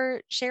that they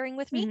were sharing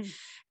with me.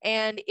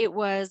 And it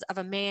was of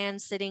a man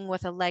sitting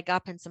with a leg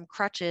up and some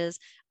crutches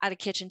at a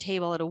kitchen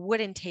table, at a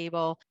wooden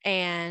table.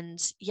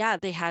 And yeah,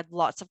 they had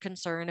lots of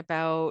concern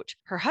about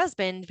her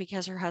husband,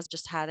 because her husband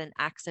just had an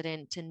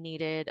accident and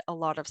needed a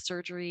lot of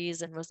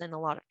surgeries and was in a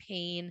lot of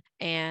pain.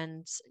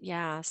 And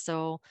yeah,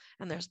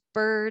 and there's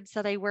birds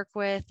that I work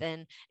with,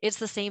 and it's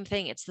the same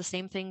thing. It's the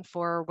same thing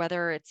for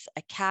whether it's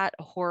a cat,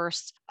 a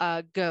horse,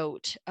 a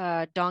goat,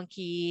 a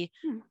donkey,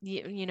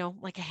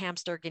 like a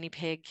hamster, guinea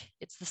pig.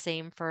 It's the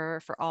same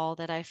for all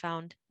that I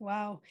found.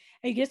 Wow.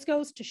 It just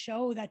goes to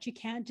show that you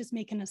can't just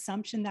make an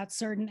assumption that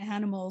certain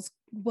animals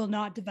will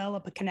not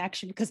develop a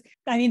connection. Because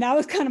that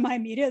was kind of my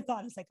immediate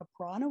thought. It's like a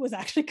piranha was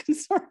actually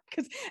concerned,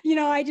 because,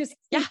 I just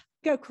think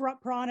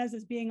of piranhas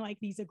as being like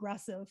these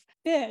aggressive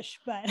fish,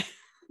 but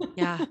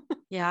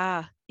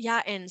Yeah.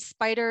 And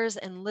spiders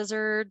and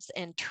lizards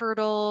and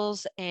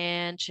turtles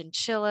and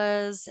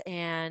chinchillas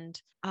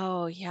and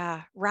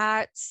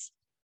rats.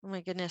 Oh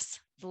my goodness.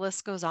 The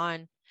list goes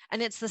on.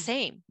 And it's the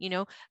same,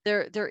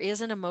 there is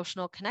an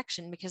emotional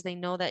connection, because they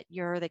know that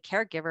you're the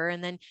caregiver,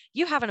 and then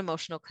you have an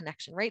emotional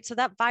connection, right? So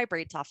that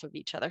vibrates off of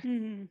each other.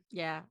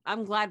 Yeah.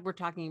 I'm glad we're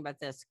talking about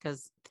this,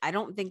 because I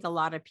don't think a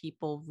lot of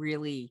people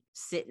really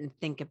sit and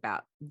think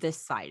about this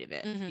side of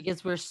it,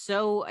 because we're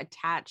so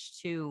attached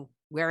to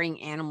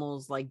wearing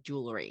animals like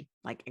jewelry.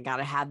 Like I got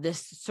to have this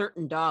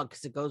certain dog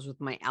because it goes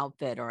with my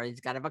outfit, or he's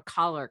got to have a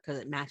collar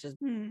because it matches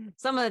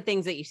some of the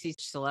things that you see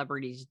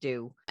celebrities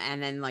do.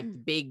 And then like the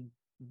big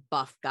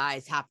buff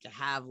guys have to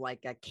have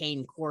like a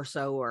cane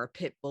corso or a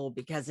pit bull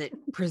because it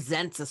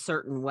presents a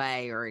certain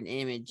way or an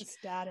image. The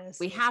status.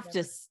 We have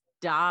to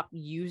stop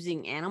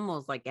using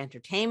animals like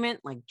entertainment,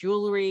 like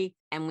jewelry,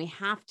 and we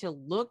have to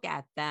look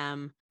at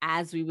them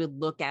as we would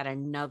look at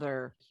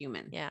another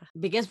human. Yeah.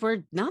 Because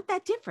we're not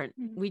that different.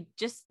 We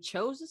just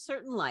chose a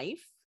certain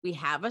life. We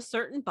have a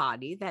certain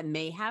body that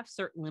may have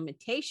certain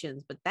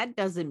limitations, but that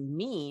doesn't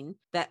mean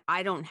that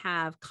I don't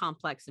have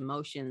complex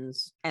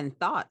emotions and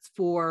thoughts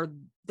for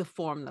the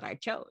form that I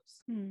chose.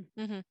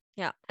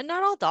 Yeah. And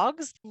not all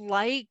dogs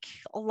like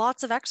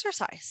lots of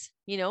exercise.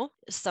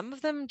 Some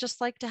of them just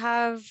like to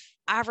have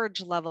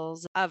average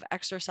levels of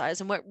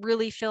exercise. And what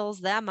really fills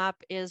them up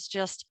is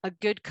just a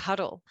good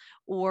cuddle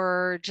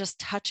or just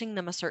touching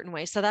them a certain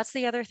way. So that's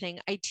the other thing.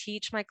 I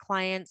teach my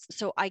clients.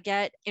 So I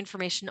get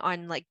information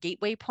on like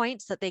gateway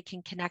points that they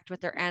can connect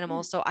with their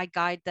animals. So I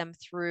guide them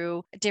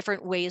through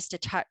different ways to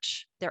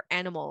touch their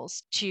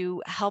animals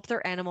to help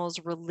their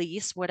animals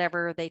release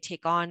whatever they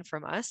take on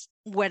from us,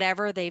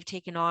 whatever they've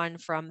taken on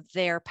from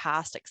their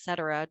past,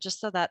 etc.,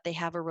 just so that they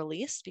have a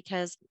release,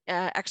 because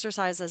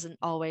exercise isn't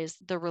always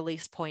the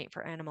release point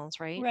for animals,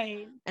 right?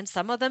 Right. And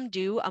some of them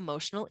do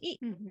emotional eat.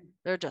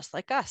 They're just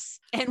like us.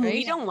 And right?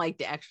 we don't like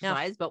to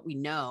exercise, but we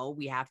know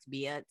we have to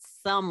be at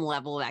some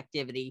level of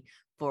activity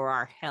for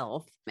our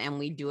health, and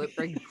we do it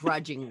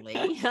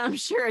begrudgingly. I'm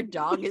sure a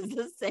dog is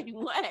the same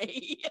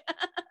way.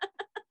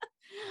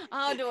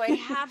 Oh, do I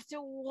have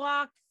to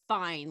walk?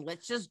 Fine.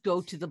 Let's just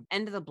go to the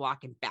end of the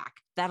block and back.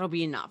 That'll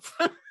be enough.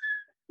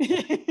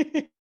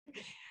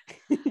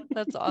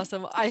 That's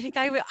awesome. I think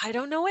I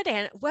don't know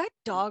what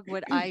dog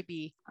would I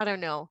be? I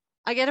don't know.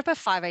 I get up at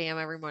 5 a.m.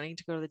 every morning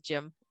to go to the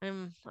gym.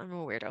 I'm a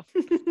weirdo.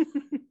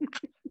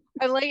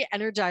 I'm like an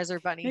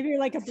Energizer bunny. Maybe you're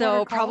like a so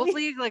border collie.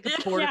 probably like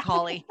a border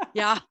collie.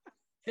 Yeah.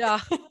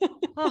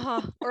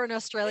 Or an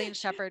Australian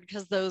shepherd,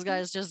 because those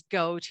guys just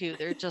go to.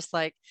 They're just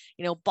like,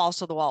 balls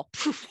to the wall.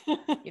 Poof,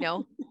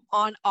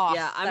 on off.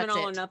 Yeah, I'm an That's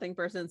all or it. nothing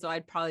person, so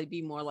I'd probably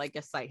be more like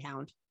a sight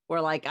hound. Or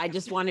like I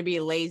just want to be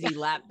a lazy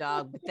lap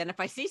dog, but then if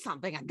I see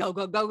something, I go,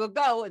 go, go, go,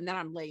 go, and then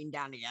I'm laying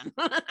down again.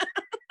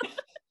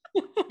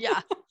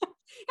 Yeah.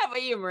 How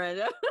about you,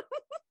 Miranda?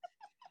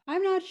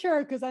 I'm not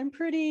sure because I'm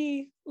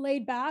pretty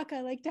laid back.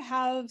 I like to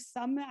have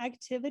some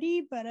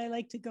activity, but I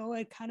like to go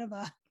at kind of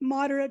a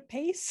moderate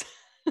pace.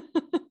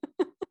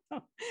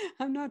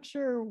 I'm not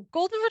sure.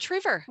 Golden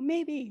Retriever.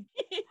 Maybe.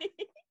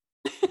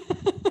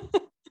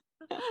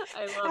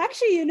 I love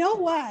Actually, you know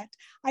what?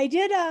 I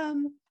did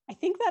I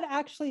think that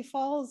actually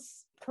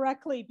falls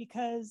correctly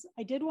because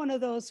I did one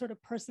of those sort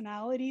of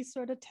personality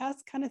sort of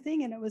tests kind of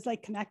thing, and it was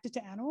like connected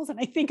to animals, and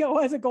I think it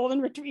was a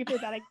golden retriever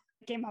that I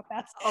came up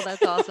as. Oh,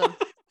 that's awesome.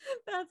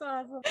 That's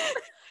awesome.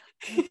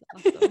 That's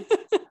awesome.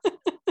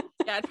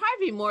 Yeah, I'd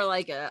probably be more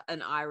like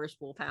an Irish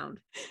wolfhound.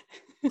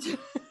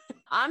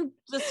 I'm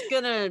just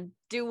gonna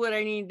do what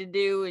I need to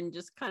do and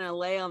just kind of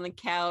lay on the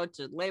couch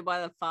and lay by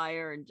the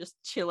fire and just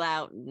chill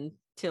out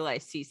until I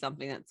see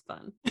something that's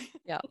fun.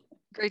 Yeah.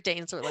 Great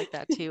Danes are like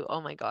that too.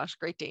 Oh my gosh.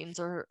 Great Danes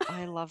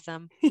I love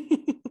them.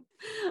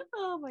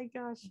 Oh my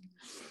gosh.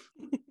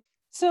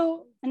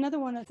 So another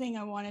thing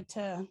I wanted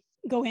to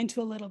go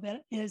into a little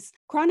bit is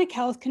chronic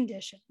health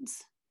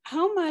conditions.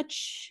 How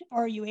much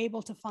are you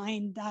able to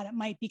find that it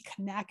might be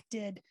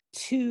connected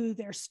to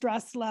their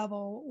stress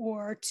level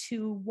or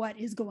to what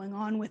is going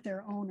on with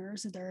their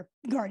owners, their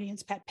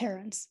guardians, pet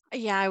parents?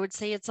 Yeah, I would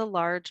say it's a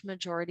large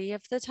majority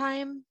of the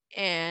time.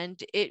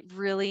 And it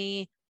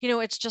really,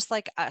 it's just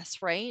like us,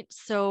 right?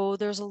 So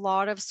there's a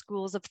lot of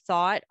schools of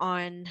thought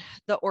on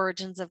the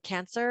origins of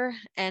cancer.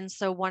 And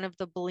so one of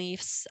the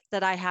beliefs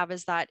that I have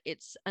is that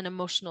it's an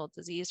emotional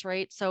disease,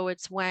 right? So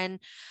it's when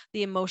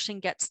the emotion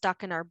gets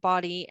stuck in our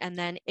body and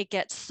then it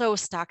gets so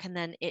stuck and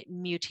then it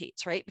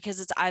mutates, right? Because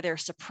it's either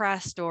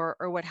suppressed or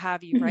what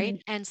have you,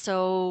 right? And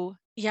so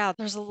yeah,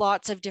 there's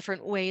lots of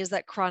different ways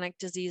that chronic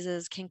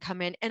diseases can come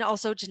in, and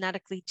also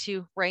genetically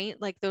too, right?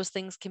 Like those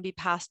things can be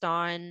passed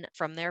on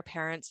from their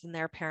parents and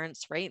their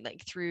parents, right?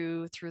 Like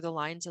through the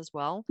lines as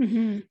well.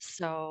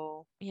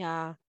 So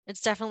yeah,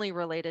 it's definitely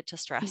related to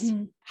stress.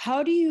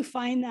 How do you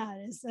find that?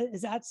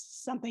 Is that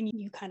something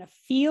you kind of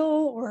feel,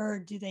 or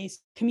do they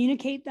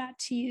communicate that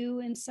to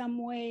you in some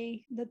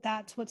way that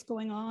that's what's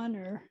going on?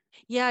 Or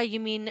yeah, you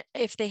mean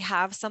if they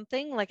have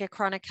something like a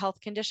chronic health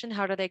condition,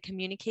 how do they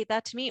communicate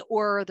that to me,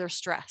 or their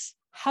stress?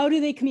 How do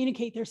they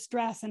communicate their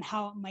stress and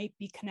how it might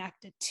be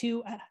connected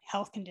to a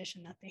health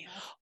condition that they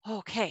have?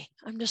 Okay,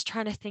 I'm just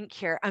trying to think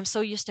here. I'm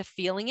so used to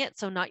feeling it,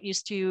 so not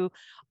used to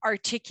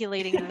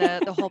articulating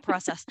the whole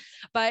process.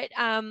 But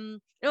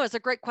no, it's a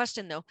great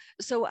question though.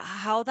 So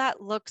how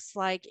that looks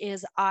like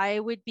is I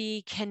would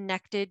be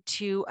connected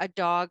to a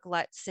dog,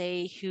 let's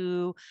say,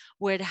 who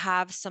would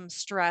have some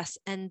stress.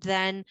 And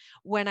then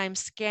when I'm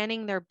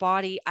scanning their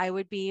body, I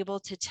would be able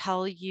to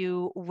tell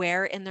you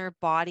where in their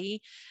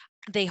body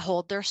they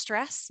hold their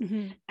stress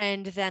Mhm.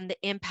 and then the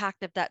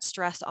impact of that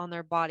stress on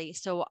their body.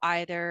 So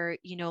either,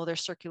 their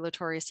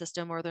circulatory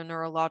system or their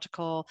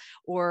neurological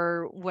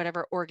or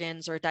whatever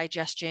organs or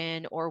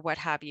digestion or what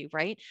have you,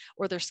 right?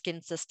 Or their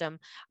skin system.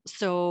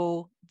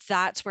 So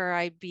that's where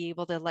I'd be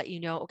able to let you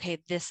know, okay,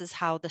 this is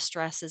how the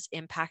stress is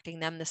impacting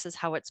them. This is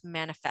how it's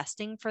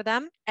manifesting for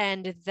them.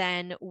 And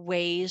then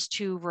ways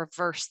to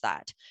reverse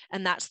that.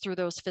 And that's through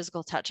those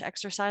physical touch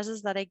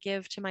exercises that I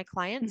give to my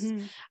clients,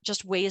 Mhm.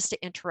 just ways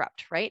to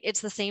interrupt, right?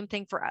 It's the same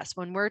thing for us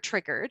when we're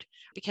triggered,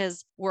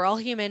 because we're all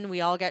human,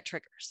 we all get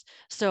triggers.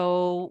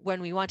 So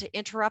when we want to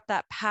interrupt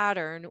that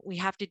pattern, we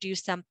have to do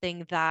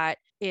something that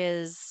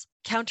is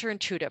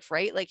counterintuitive,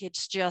 right? Like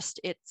it's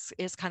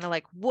kind of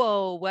like,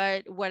 whoa,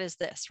 what is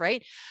this,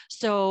 right?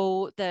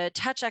 So the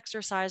touch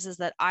exercises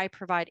that I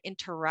provide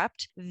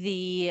interrupt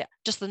the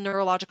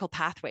neurological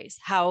pathways,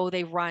 how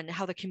they run,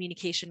 how the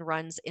communication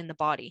runs in the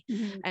body.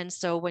 Mhm. And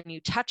so when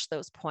you touch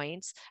those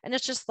points, and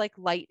it's just like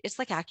light, it's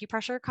like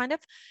acupressure kind of,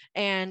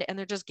 and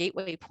they're just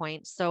gateway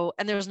points. So,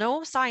 and there's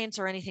no science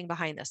or anything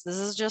behind this. This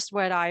is just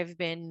what I've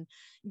been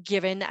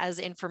given as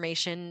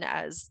information,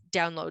 as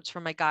downloads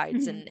from my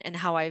guides, Mhm. and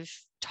how I've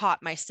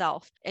taught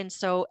myself. And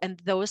so, and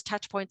those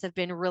touch points have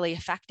been really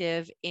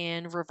effective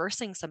in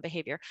reversing some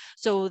behavior.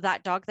 So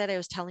that dog that I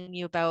was telling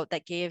you about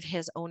that gave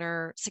his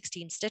owner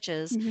 16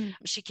 stitches, Mhm.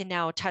 she can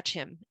now touch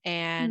him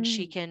and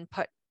she Mhm. can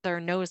put their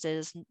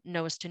noses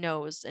nose to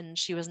nose, and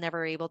she was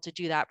never able to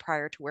do that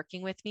prior to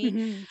working with me.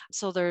 Mhm.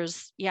 So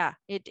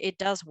it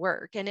does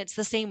work, and it's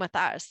the same with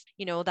us.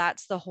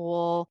 That's the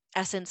whole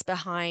essence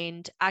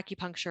behind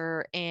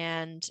acupuncture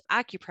and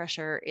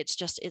acupressure.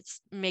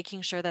 It's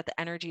making sure that the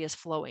energy is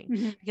flowing,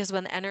 Mhm. because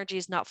when the energy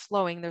is not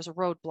flowing, there's a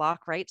roadblock,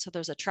 right? So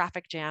there's a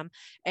traffic jam,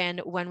 and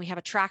when we have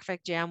a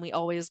traffic jam, we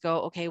always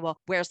go, okay, well,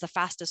 where's the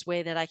fastest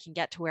way that I can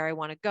get to where I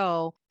want to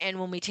go?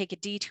 And when we take a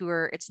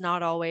detour, it's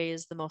not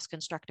always the most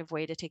constructive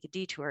way to take a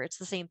detour. It's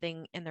the same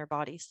thing in their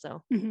bodies.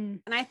 So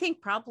Mhm. And I think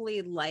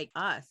probably like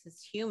us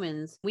as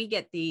humans, we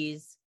get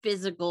these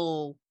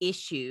physical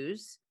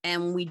issues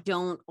and we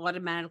don't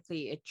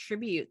automatically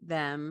attribute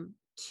them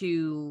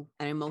to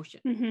an emotion.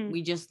 Mhm.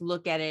 We just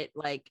look at it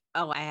like,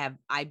 oh, I have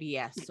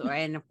IBS.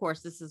 And of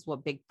course, this is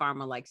what big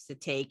pharma likes to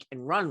take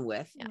and run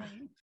with. yeah.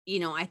 Right.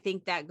 I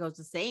think that goes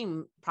the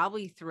same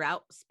probably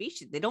throughout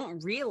species. They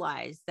don't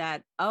realize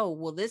that, oh,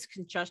 well, this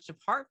congestive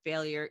heart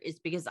failure is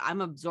because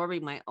I'm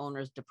absorbing my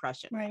owner's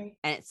depression Right.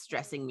 and it's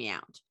stressing me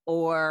out,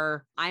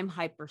 or I'm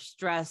hyper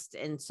stressed.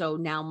 And so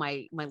now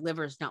my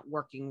liver is not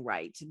working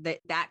right.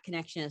 That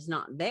connection is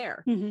not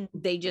there. Mhm.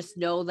 They just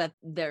know that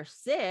they're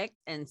sick.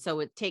 And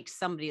so it takes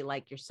somebody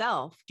like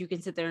yourself. You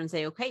can sit there and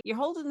say, okay, you're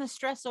holding the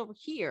stress over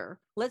here.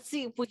 Let's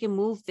see if we can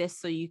move this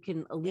so you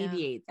can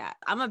alleviate that.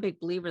 I'm a big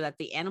believer that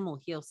the animal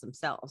heals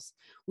themselves.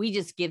 We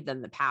just give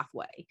them the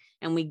pathway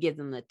and we give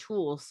them the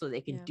tools so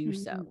they can Yeah. do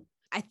so. Mhm.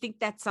 I think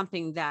that's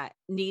something that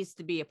needs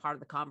to be a part of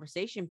the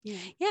conversation. Yeah.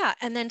 Yeah.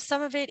 And then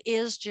some of it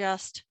is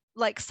just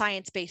like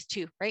science based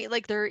too, right?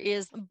 Like there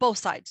is both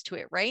sides to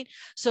it, right?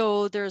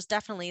 So there's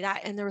definitely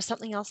that. And there was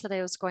something else that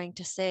I was going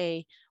to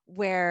say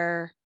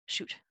where,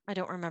 shoot, I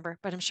don't remember,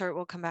 but I'm sure it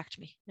will come back to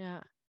me.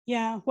 Yeah.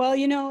 Yeah.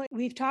 Well,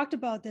 we've talked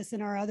about this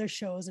in our other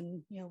shows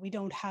and, we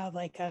don't have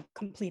like a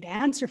complete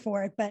answer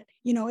for it, but,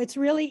 it's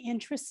really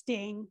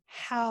interesting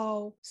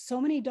how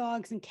so many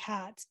dogs and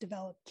cats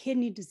develop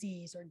kidney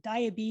disease or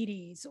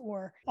diabetes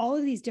or all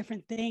of these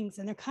different things.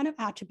 And they're kind of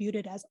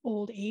attributed as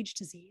old age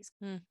disease.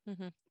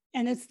 Mm-hmm.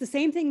 And it's the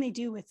same thing they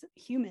do with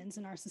humans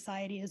in our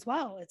society as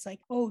well. It's like,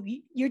 oh,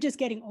 you're just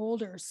getting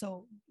older.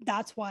 So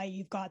that's why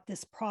you've got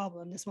this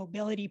problem, this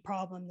mobility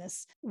problem,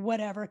 this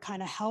whatever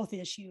kind of health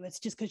issue. It's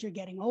just because you're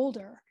getting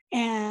older.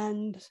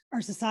 And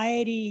our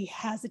society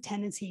has a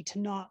tendency to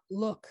not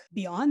look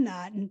beyond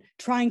that and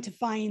trying to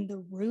find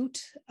the root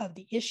of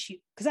the issue.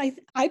 Because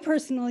I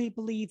personally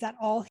believe that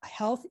all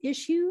health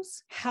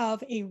issues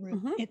have a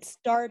root. Mhm. It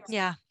starts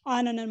Yeah.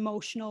 on an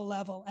emotional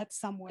level at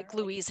somewhere. Like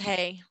Louise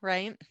Hay,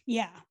 right?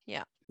 Yeah.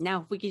 Yeah.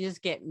 Now, if we can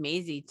just get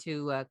Maisie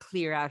to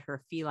clear out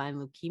her feline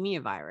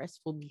leukemia virus,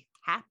 we'll be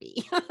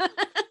happy.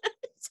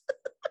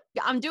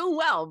 I'm doing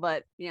well,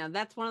 but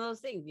that's one of those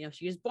things.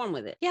 She was born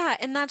with it. Yeah,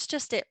 and that's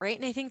just it, right?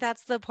 And I think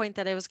that's the point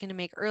that I was going to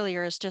make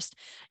earlier is just,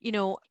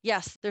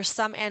 yes, there's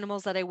some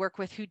animals that I work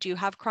with who do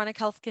have chronic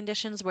health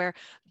conditions where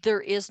there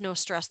is no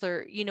stress.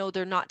 They're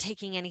not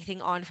taking anything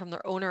on from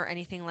their owner or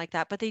anything like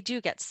that, but they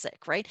do get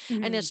sick, right?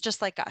 And Mhm. it's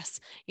just like us.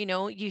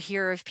 You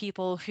hear of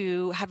people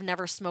who have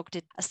never smoked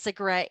a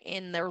cigarette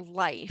in their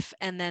life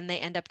and then they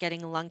end up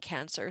getting lung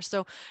cancer.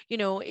 So,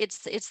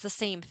 it's the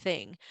same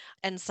thing.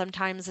 And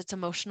sometimes it's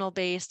emotional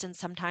based and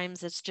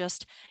sometimes it's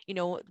just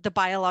the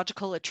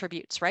biological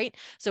attributes, right?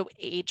 So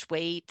age,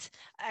 weight,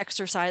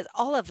 exercise,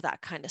 all of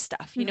that kind of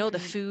stuff, the Mhm.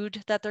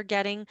 food that they're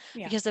getting,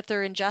 Yeah. because if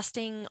they're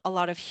ingesting a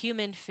lot of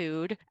human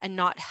food and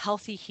not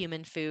healthy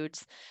human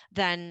foods,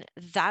 then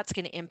that's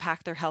going to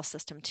impact their health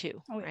system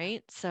too, Oh, yeah.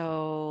 right?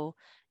 So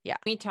Yeah.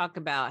 We talk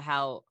about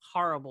how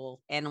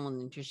horrible animal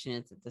nutrition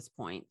is at this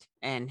point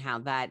and how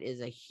that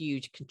is a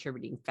huge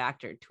contributing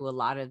factor to a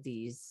lot of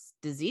these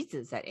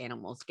diseases that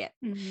animals get.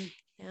 Mm-hmm.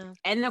 Yeah.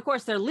 And of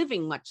course, they're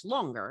living much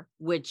longer,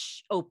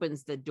 which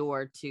opens the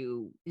door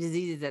to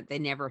diseases that they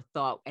never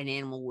thought an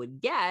animal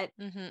would get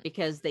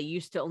because they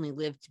used to only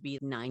live to be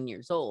 9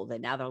 years old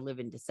and now they're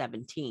living to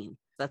 17.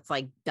 That's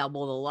like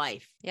double the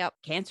life. Yep.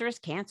 Cancer is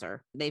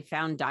cancer. They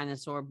found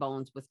dinosaur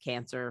bones with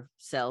cancer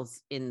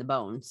cells in the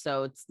bone.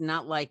 So it's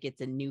not like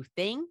it's a new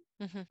thing.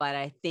 But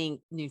I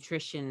think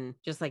nutrition,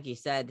 just like you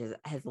said,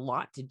 has a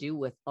lot to do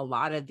with a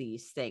lot of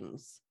these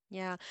things.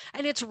 Yeah.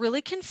 And it's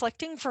really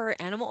conflicting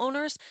for animal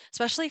owners,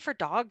 especially for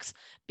dogs,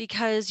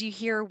 because you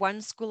hear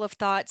one school of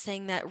thought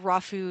saying that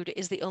raw food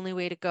is the only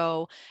way to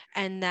go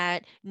and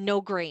that no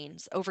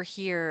grains over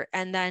here.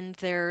 And then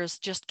there's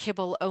just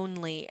kibble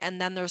only. And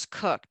then there's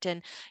cooked.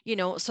 And,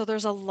 so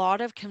there's a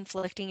lot of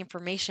conflicting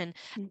information.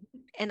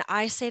 And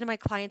I say to my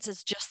clients,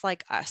 it's just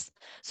like us.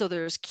 So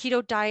there's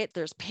keto diet,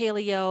 there's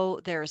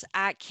paleo, there's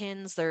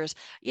Atkins, there's,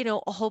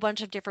 a whole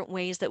bunch of different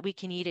ways that we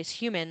can eat as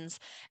humans.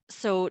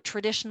 So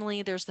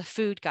traditionally, there's the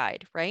food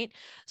guide, right?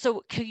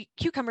 So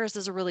cucumbers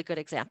is a really good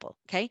example.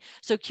 Okay.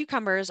 So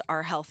cucumbers are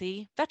a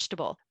healthy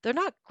vegetable. They're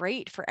not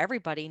great for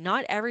everybody.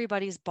 Not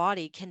everybody's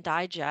body can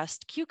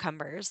digest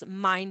cucumbers,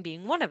 mine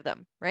being one of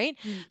them, right?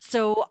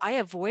 So I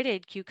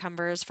avoided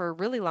cucumbers for a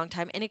really long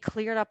time and it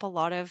cleared up a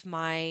lot of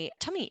my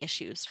tummy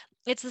issues.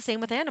 It's the same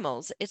with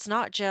animals. It's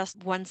not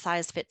just one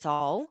size fits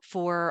all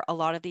for a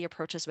lot of the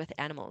approaches with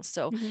animals.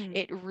 So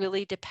it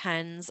really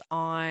depends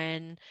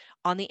on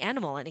the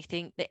animal. And I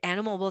think the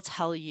animal will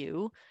tell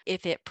you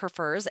if it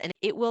prefers, and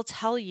it will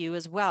tell you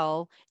as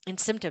well in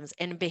symptoms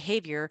and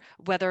behavior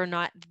whether or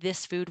not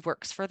this food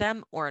works for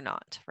them or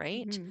not,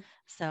 right?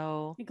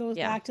 So it goes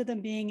back to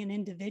them being an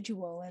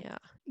individual. And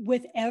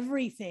with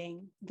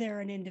everything, they're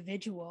an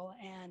individual.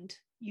 And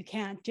you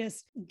can't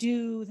just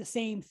do the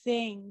same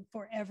thing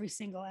for every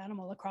single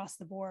animal across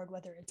the board,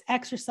 whether it's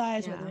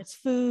exercise, whether it's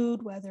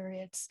food, whether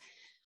it's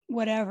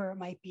whatever it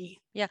might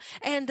be. Yeah.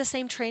 And the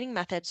same training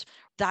methods,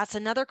 that's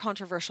another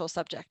controversial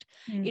subject,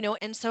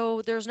 and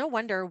so there's no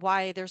wonder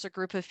why there's a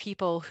group of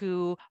people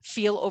who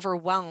feel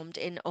overwhelmed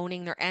in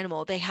owning their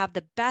animal. They have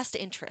the best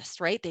interest,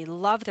 right? They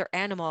love their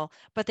animal,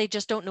 but they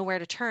just don't know where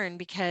to turn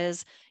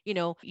because,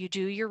 you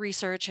do your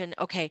research and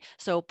okay,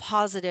 so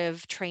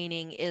positive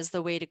training is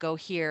the way to go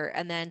here.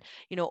 And then,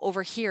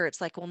 over here,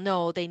 it's like, well,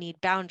 no, they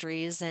need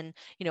boundaries. And,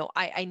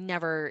 I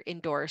never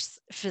endorse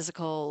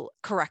physical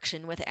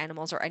correction with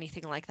animals or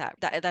anything like that.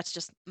 That's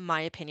just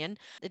my opinion.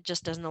 It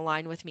just doesn't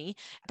align with me.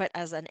 But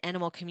as an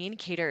animal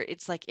communicator,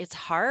 it's like it's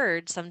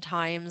hard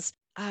sometimes.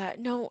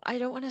 No, I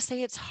don't want to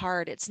say it's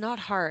hard. It's not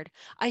hard.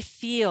 I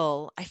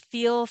feel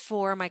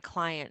for my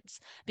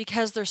clients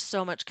because there's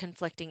so much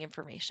conflicting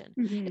information.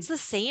 It's the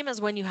same as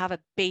when you have a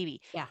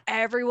baby. Yeah.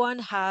 Everyone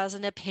has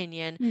an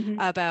opinion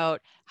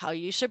about how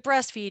you should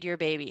breastfeed your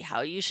baby,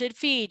 how you should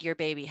feed your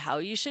baby, how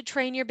you should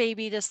train your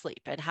baby to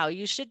sleep, and how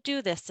you should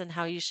do this and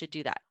how you should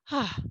do that.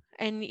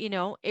 And,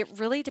 it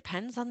really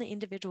depends on the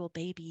individual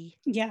baby.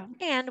 Yeah.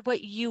 And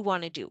what you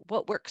want to do,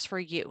 what works for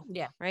you.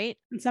 Yeah. Right.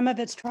 And some of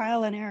it's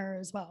trial and error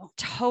as well.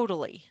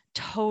 Totally.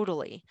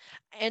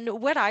 And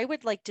what I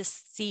would like to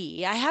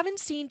see, I haven't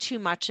seen too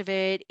much of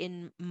it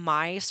in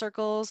my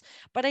circles,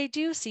 but I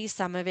do see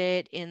some of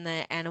it in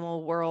the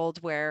animal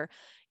world where,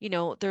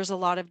 there's a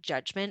lot of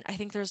judgment. I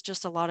think there's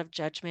just a lot of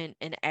judgment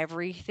in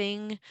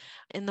everything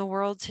in the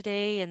world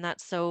today. And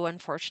that's so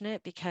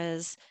unfortunate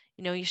because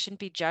you shouldn't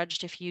be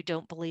judged if you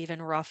don't believe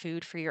in raw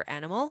food for your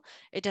animal.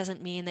 It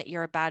doesn't mean that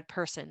you're a bad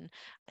person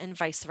and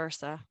vice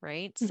versa,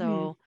 right?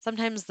 So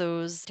sometimes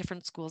those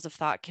different schools of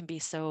thought can be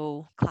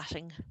so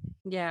clashing.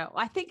 Yeah,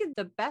 I think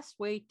the best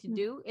way to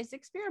do is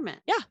experiment.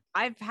 Yeah.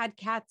 I've had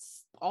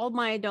cats all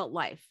my adult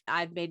life.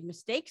 I've made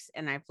mistakes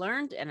and I've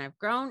learned and I've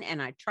grown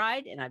and I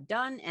tried and I've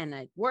done and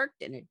it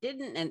worked and it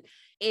didn't. And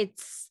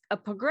it's a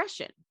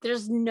progression.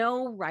 There's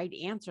no right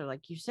answer.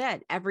 Like you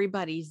said,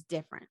 everybody's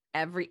different.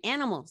 Every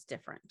animal's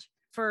different.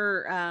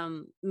 For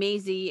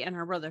Maisie and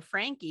her brother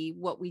Frankie,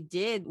 what we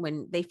did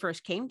when they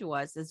first came to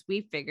us is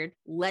we figured,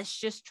 let's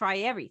just try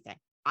everything.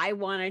 I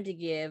wanted to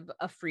give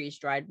a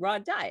freeze-dried raw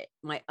diet.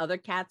 My other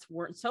cats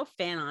weren't so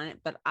fan on it,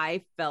 but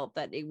I felt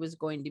that it was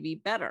going to be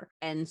better.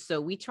 And so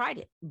we tried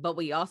it. But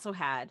we also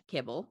had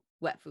kibble,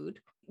 wet food.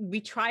 We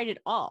tried it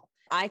all.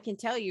 I can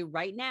tell you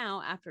right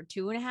now, after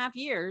 2.5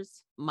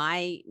 years,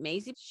 my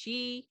Maisie,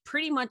 she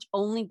pretty much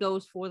only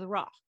goes for the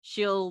raw.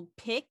 She'll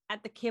pick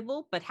at the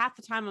kibble, but half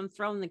the time I'm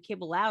throwing the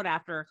kibble out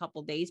after a couple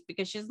of days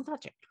because she doesn't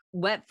touch it.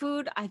 Wet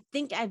food, I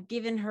think I've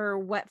given her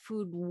wet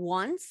food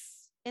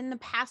once in the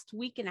past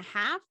week and a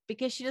half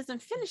because she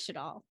doesn't finish it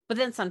all. But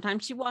then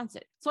sometimes she wants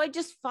it. So I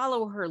just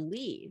follow her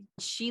lead.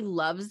 She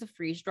loves the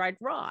freeze-dried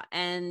raw.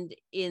 And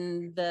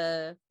in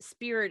the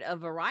spirit of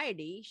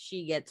variety,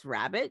 she gets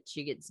rabbit,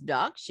 she gets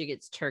duck, she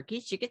gets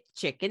turkey, she gets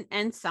chicken.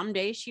 And some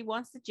days she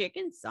wants the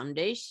chicken, some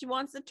days she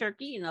wants the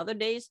turkey, and other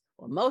days,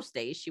 Well, most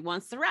days she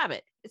wants the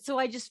rabbit. So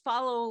I just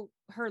follow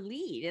her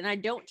lead and I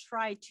don't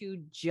try to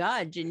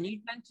judge. And you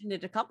mentioned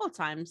it a couple of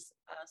times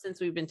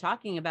since we've been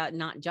talking about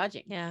not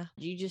judging. Yeah.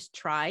 You just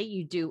try,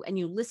 you do, and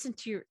you listen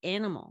to your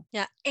animal.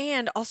 Yeah.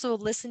 And also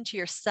listen to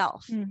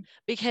yourself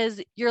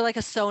because you're like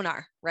a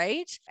sonar,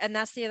 right? And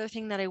that's the other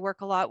thing that I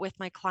work a lot with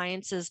my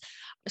clients is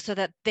so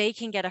that they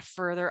can get a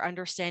further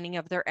understanding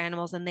of their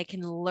animals and they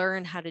can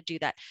learn how to do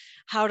that.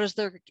 How does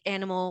their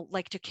animal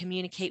like to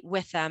communicate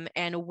with them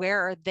and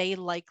where are they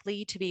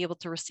likely to be able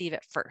to receive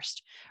it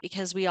first?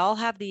 Because we all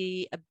have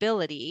the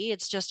ability.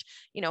 It's just,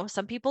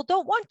 some people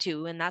don't want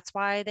to, and that's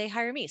why they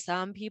hire me.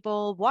 Some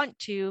people want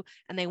to,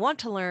 and they want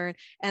to learn,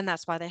 and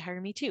that's why they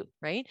hire me too,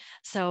 right?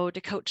 So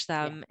to coach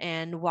them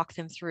and walk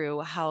them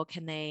through how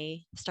can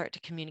they start to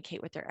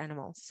communicate with their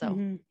animals.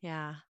 So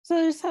yeah. So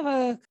I just have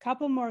a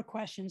couple more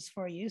questions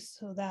for you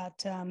so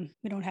that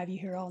we don't have you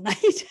here all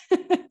night.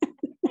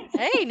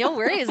 Hey, no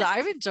worries.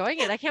 I'm enjoying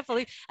it. I can't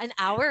believe an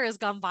hour has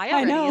gone by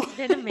already. I know. It's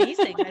been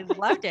amazing. I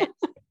loved it.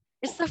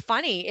 It's so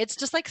funny. It's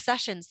just like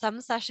sessions,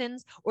 some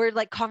sessions or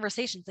like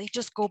conversations, they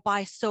just go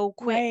by so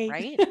quick,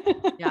 right?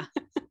 Yeah.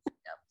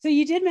 So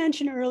you did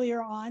mention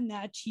earlier on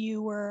that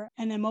you were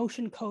an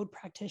emotion code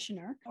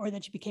practitioner or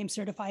that you became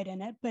certified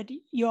in it, but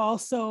you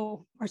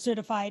also are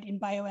certified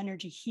in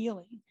bioenergy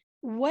healing.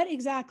 What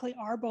exactly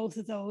are both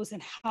of those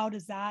and how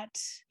does that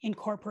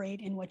incorporate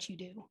in what you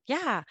do?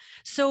 Yeah.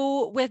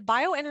 So with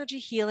bioenergy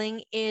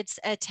healing, it's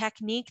a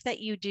technique that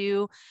you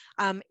do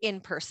in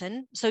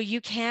person. So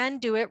you can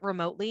do it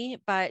remotely,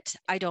 but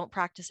I don't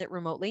practice it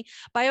remotely.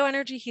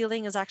 Bioenergy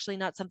healing is actually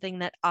not something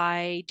that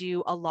I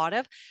do a lot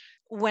of.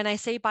 When I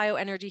say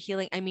bioenergy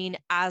healing, I mean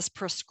as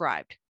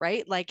prescribed,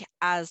 right? Like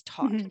as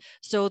taught.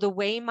 So the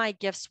way my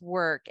gifts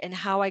work and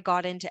how I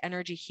got into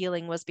energy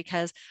healing was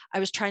because I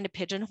was trying to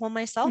pigeonhole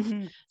myself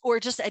or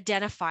just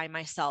identify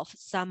myself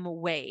some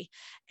way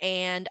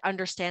and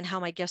understand how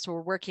my gifts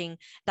were working.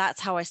 That's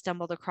how I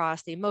stumbled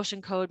across the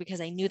emotion code because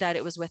I knew that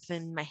it was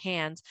within my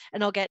hands.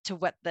 And I'll get to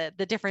what the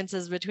difference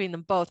is between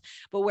them both.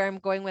 But where I'm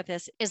going with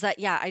this is that,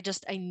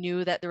 I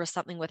knew that there was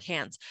something with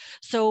hands.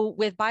 So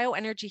with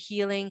bioenergy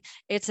healing,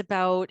 it's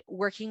about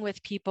working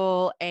with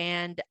people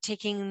and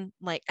taking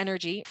like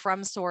energy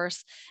from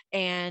source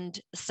and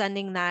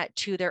sending that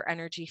to their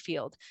energy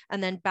field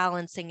and then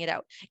balancing it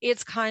out.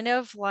 It's kind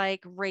of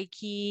like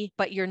Reiki,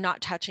 but you're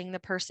not touching the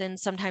person.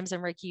 Sometimes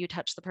in Reiki, you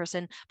touch the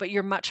person, but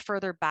you're much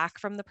further back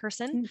from the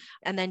person.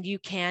 And then you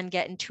can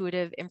get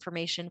intuitive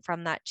information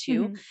from that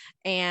too.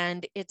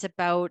 And it's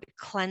about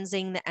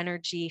cleansing the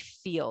energy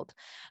field.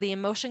 The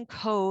emotion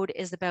code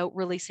is about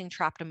releasing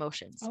trapped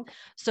emotions.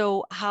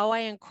 So how I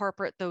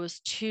incorporate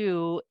those two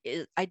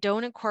is I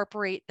don't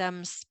incorporate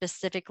them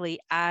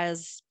specifically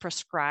as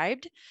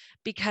prescribed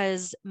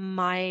because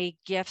my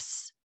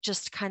gifts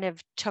just kind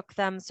of took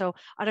them. So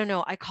I don't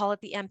know, I call it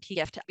the MP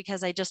gift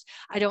because I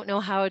don't know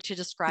how to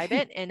describe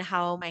it and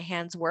how my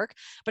hands work,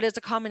 but it's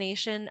a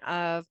combination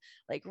of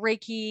like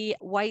Reiki,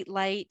 white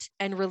light,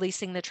 and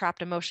releasing the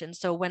trapped emotions.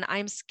 So when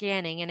I'm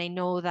scanning, and I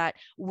know that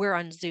we're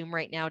on Zoom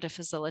right now to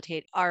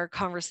facilitate our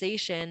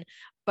conversation,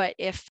 but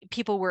if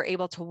people were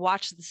able to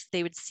watch this,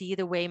 they would see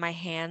the way my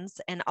hands,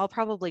 and I'll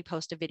probably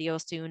post a video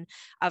soon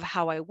of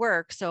how I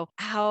work. So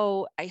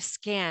how I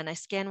scan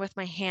with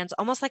my hands,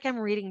 almost like I'm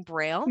reading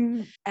Braille.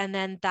 And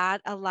then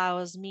that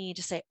allows me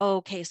to say, oh,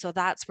 okay, so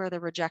that's where the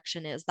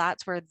rejection is.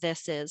 That's where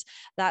this is.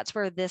 That's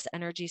where this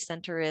energy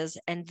center is.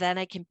 And then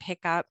I can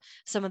pick up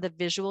some of the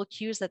visual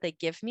cues that they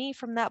give me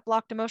from that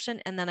blocked emotion.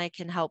 And then I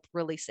can help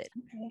release it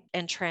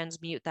and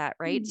transmute that,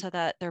 right? So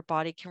that their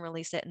body can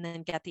release it and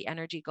then get the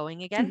energy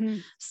going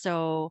again.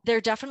 So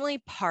they're definitely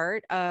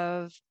part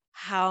of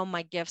how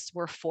my gifts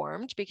were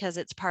formed because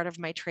it's part of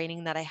my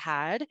training that I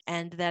had.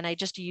 And then I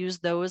just use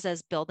those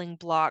as building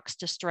blocks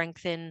to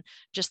strengthen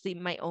just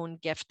my own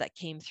gift that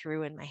came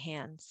through in my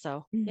hands.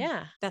 So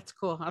yeah. That's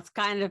cool. That's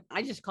kind of,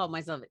 I just call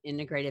myself an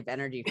integrative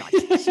energy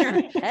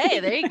practitioner. Hey,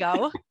 there you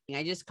go.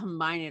 I just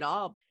combine it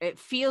all. It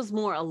feels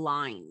more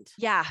aligned.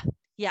 Yeah.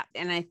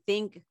 And I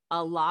think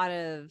a lot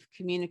of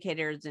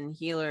communicators and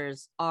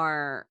healers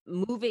are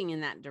moving in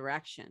that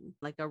direction.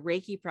 Like a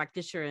Reiki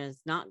practitioner is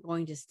not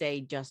going to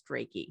stay just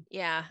Reiki.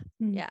 Yeah.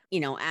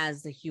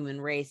 As the human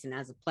race and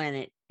as a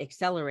planet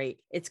accelerate,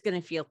 it's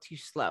going to feel too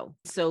slow.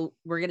 So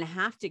we're going to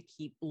have to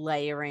keep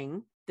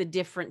layering the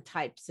different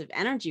types of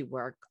energy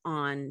work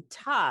on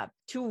top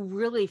to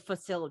really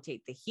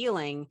facilitate the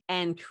healing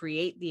and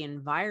create the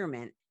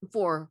environment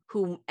for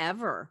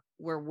whomever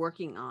we're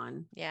working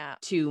on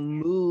to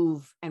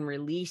move and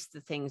release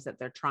the things that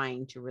they're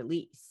trying to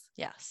release.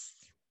 Yes.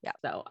 Yeah.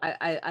 So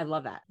I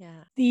love that.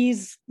 Yeah.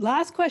 These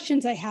last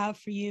questions I have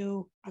for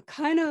you are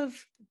kind of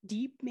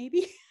deep,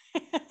 maybe.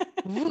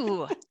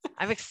 Ooh,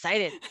 I'm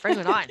excited. Bring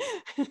it on.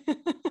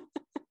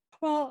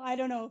 Well, I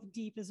don't know if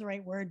deep is the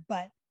right word,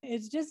 but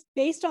it's just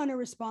based on a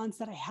response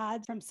that I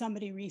had from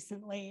somebody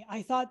recently.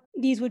 I thought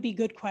these would be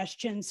good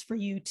questions for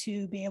you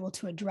to be able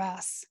to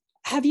address.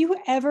 Have you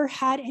ever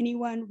had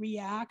anyone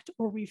react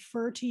or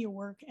refer to your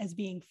work as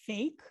being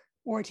fake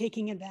or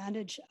taking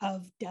advantage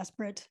of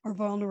desperate or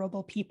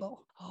vulnerable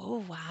people?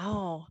 Oh,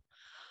 wow.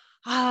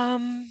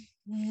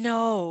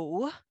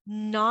 No,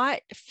 not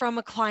from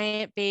a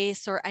client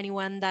base or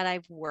anyone that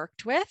I've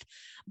worked with,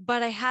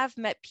 but I have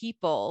met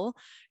people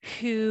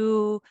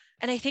who,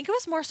 and I think it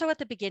was more so at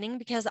the beginning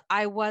because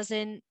I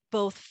wasn't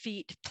both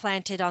feet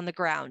planted on the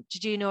ground.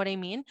 Do you know what I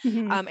mean?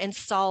 Mhm. And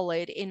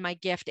solid in my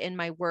gift, in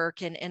my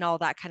work, and all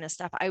that kind of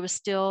stuff. I was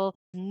still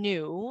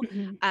new,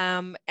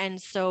 Mhm.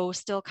 and so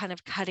still kind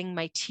of cutting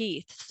my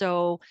teeth.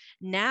 So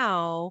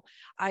now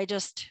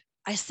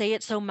I say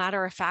it so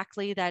matter of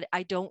factly that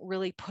I don't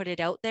really put it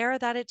out there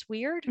that it's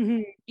weird.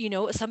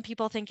 Mhm. Some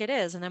people think it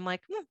is. And I'm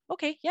like,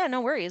 okay, yeah,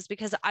 no worries,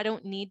 because I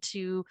don't need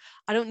to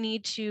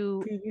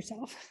Prove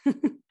yourself.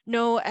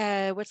 know,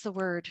 what's the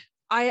word?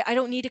 I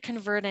don't need to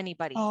convert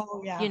anybody.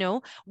 Oh, yeah.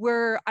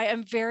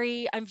 I'm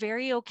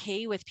very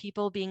okay with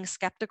people being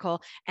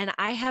skeptical. And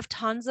I have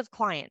tons of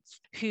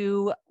clients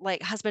who,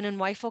 like, husband and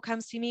wife will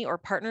come see me, or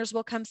partners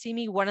will come see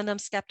me. One of them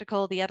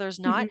skeptical, the other's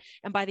not. Mhm.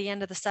 And by the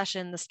end of the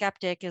session, the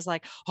skeptic is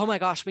like, oh my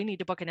gosh, we need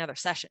to book another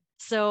session.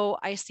 So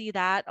I see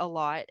that a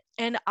lot.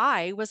 And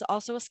I was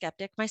also a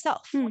skeptic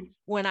myself Mm.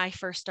 when I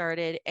first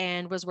started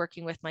and was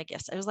working with my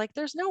gifts. I was like,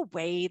 there's no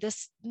way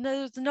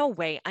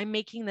I'm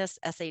making this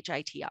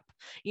SHIT up,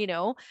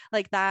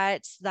 like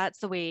that's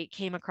the way it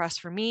came across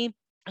for me.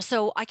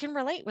 So I can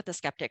relate with the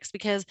skeptics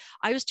because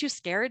I was too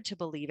scared to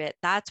believe it.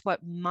 That's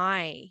what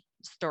my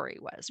story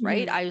was,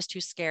 right? Mhm. I was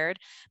too scared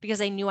because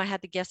I knew I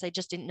had the gifts. I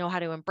just didn't know how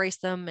to embrace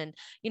them. And,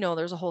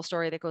 there's a whole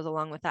story that goes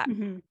along with that.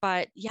 Mhm.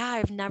 But yeah,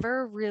 I've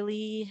never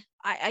really,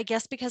 I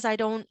guess because I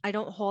don't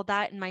hold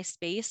that in my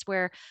space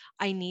where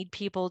I need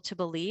people to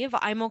believe.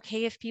 I'm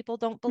okay if people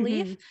don't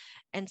believe. Mhm.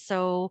 And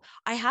so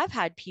I have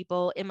had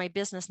people in my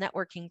business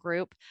networking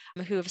group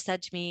who have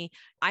said to me,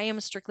 I am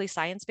strictly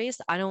science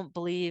based. I don't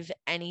believe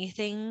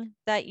anything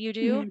that you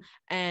do. Mhm.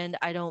 And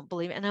I don't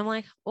believe it. And I'm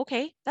like,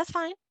 okay, that's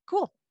fine.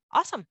 Cool.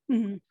 Awesome.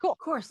 Mhm. Cool. Of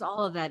course,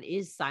 all of that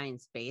is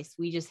science-based.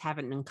 We just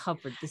haven't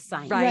uncovered the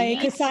science. Right, Right.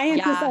 because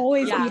science is Yeah.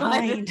 always Yeah.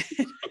 behind.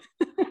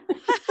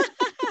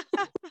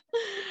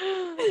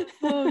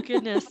 Oh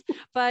goodness.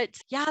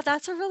 But yeah,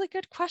 that's a really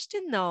good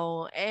question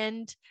though.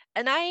 And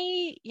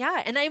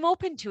I'm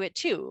open to it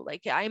too.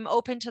 Like, I'm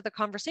open to the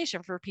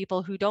conversation for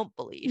people who don't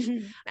believe.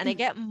 Mhm. And I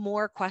get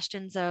more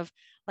questions of,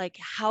 like,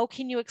 how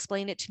can you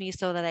explain it to me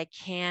so that I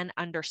can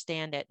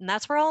understand it? And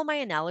that's where all my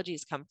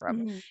analogies come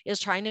from, Mhm. is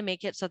trying to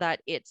make it so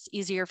that it's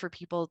easier for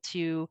people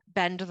to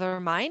bend their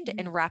mind Mhm.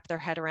 and wrap their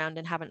head around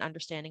and have an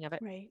understanding of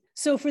it. Right.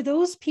 So for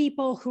those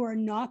people who are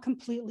not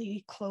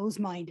completely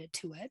closed-minded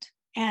to it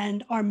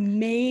and are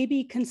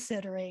maybe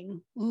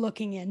considering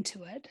looking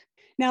into it.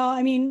 Now,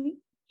 I mean,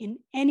 in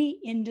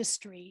any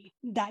industry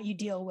that you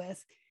deal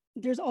with,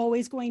 there's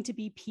always going to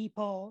be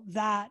people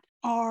that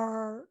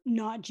are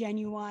not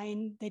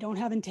genuine, they don't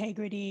have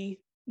integrity,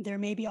 they're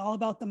maybe all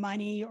about the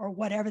money or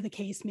whatever the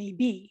case may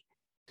be.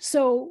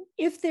 So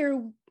if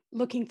they're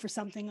looking for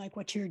something like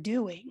what you're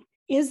doing,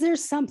 is there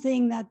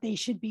something that they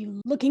should be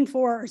looking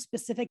for, or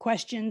specific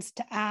questions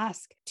to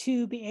ask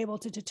to be able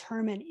to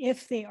determine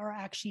if they are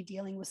actually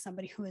dealing with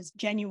somebody who is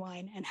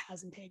genuine and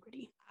has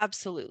integrity?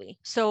 Absolutely.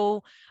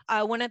 So,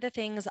 one of the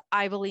things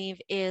I believe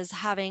is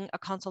having a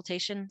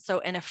consultation. So,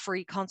 and a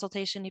free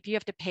consultation. If you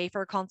have to pay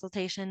for a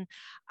consultation,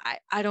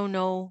 I don't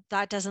know,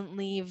 that doesn't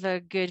leave a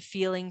good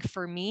feeling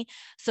for me.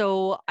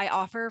 So, I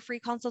offer a free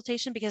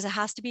consultation because it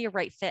has to be a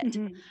right fit,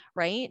 Mhm.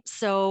 right?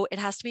 So, it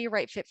has to be a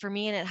right fit for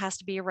me and it has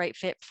to be a right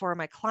fit for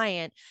my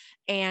client.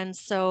 And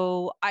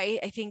so,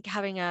 I think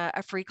having a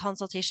free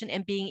consultation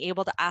and being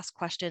able to ask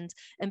questions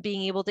and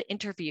being able to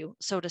interview,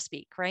 so to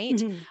speak, right?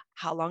 Mhm.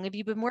 How long have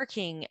you been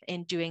working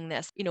in doing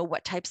this?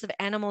 What types of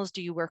animals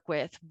do you work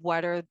with?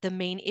 What are the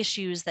main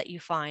issues that you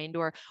find?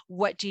 Or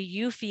what do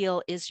you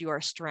feel is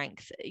your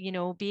strength?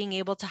 Being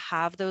able to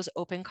have those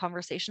open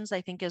conversations,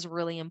 I think, is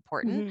really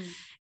important. Mhm.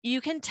 You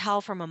can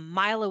tell from a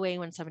mile away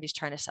when somebody's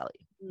trying to sell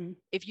you. Mhm.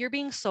 If you're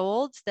being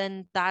sold,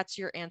 then that's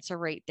your answer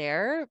right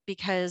there,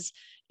 because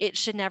it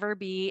should never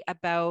be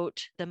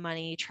about the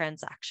money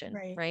transaction,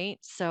 Right. right?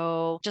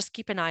 So just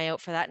keep an eye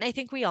out for that. And I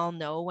think we all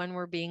know when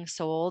we're being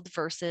sold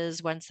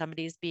versus when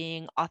somebody's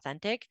being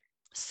authentic.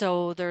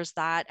 So there's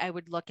that I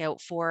would look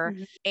out for.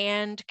 Mhm.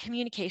 And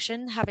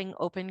communication, having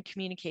open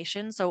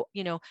communication. So,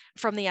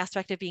 from the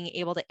aspect of being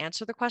able to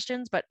answer the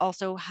questions, but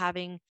also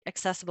having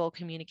accessible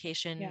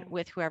communication Yeah.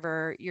 with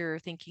whoever you're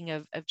thinking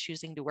of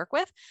choosing to work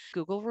with.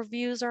 Google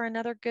reviews are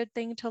another good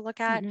thing to look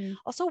at. Mhm.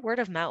 Also, word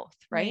of mouth,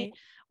 right? Right.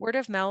 Word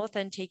of mouth,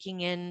 and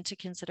taking into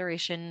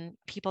consideration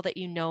people that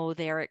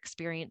their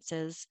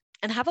experiences,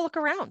 and have a look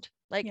around.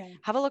 Like, Yeah.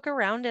 have a look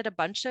around at a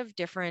bunch of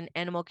different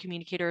animal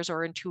communicators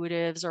or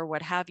intuitives or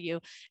what have you,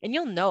 and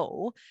you'll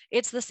know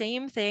it's the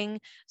same thing.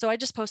 So I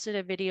just posted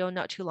a video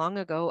not too long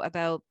ago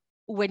about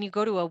when you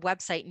go to a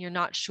website and you're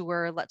not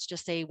sure, let's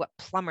just say what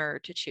plumber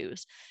to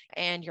choose,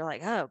 and you're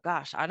like, oh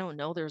gosh, I don't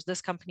know, there's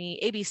this company,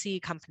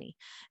 ABC company.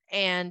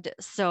 And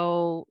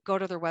so go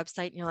to their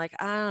website and you're like,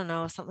 I don't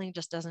know, something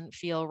just doesn't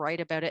feel right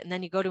about it. And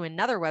then you go to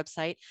another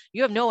website,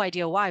 you have no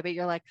idea why, but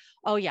you're like,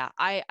 oh yeah,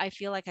 I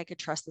feel like I could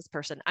trust this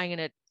person. I'm going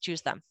to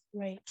choose them.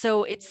 Right.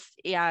 So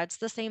it's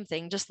the same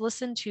thing. Just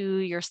listen to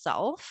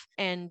yourself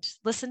and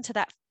listen to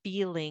that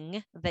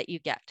feeling that you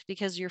get,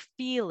 because your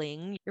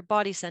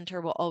body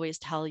center will always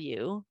tell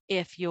you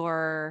if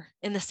you're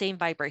in the same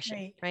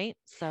vibration, right?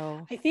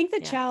 So I think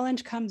the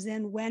challenge comes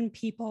in when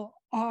people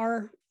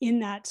are in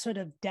that sort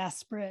of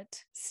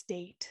desperate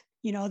state.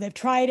 They've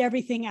tried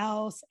everything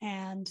else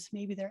and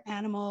maybe their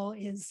animal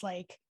is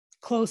like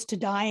close to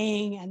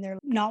dying and they're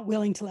not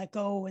willing to let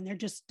go, and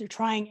they're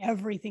trying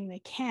everything they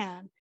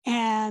can.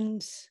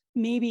 And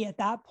maybe at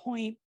that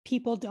point,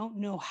 people don't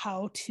know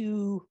how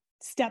to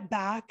step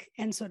back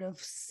and sort of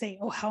say,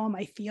 oh, how am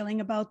I feeling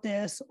about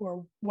this?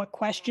 Or what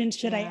questions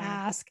should I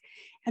ask?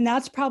 And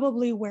that's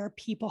probably where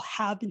people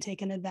have been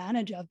taken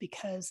advantage of,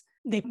 because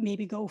they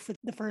maybe go for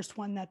the first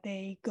one that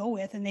they go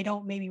with, and they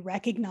don't maybe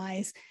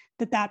recognize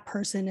that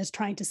person is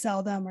trying to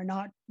sell them or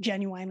not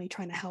genuinely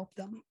trying to help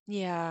them.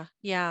 Yeah.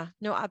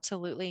 No,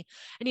 absolutely.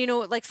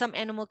 And like some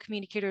animal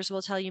communicators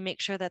will tell you, make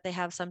sure that they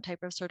have some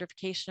type of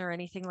certification or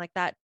anything like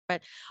that.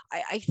 But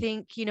I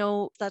think,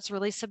 that's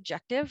really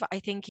subjective. I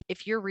think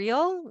if you're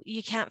real,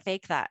 you can't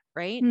fake that,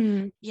 right?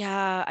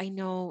 Yeah, I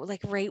know.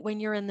 Like right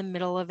when you're in the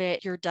middle of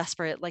it, you're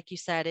desperate. Like you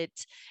said, it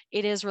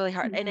is really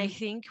hard. And I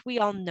think we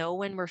all know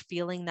when we're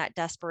feeling that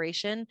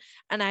desperation.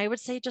 And I would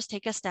say just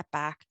take a step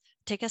back.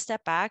 Take a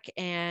step back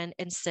and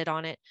sit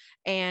on it.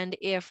 And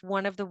if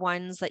one of the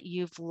ones that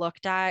you've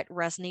looked at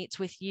resonates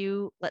with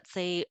you, let's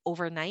say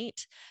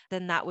overnight,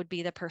 then that would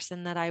be the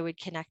person that I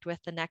would connect with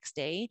the next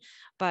day.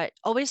 But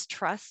always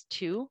trust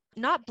too,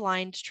 not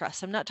blind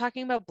trust. I'm not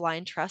talking about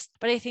blind trust,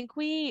 but I think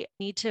we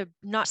need to,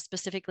 not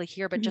specifically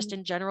here, but just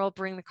in general,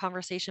 bring the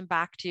conversation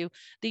back to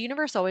the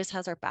universe always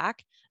has our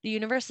back. The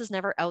universe is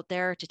never out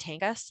there to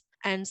tank us.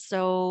 And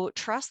so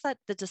trust that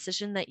the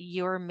decision that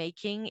you're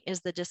making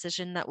is the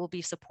decision that will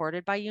be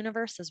supported by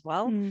universe as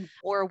well,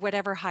 or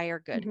whatever higher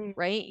good,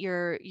 right?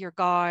 Your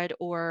God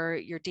or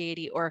your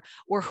deity or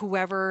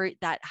whoever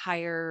that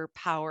higher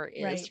power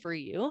is for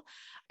you,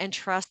 and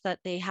trust that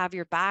they have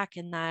your back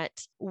and that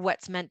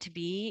what's meant to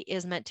be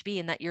is meant to be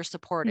and that you're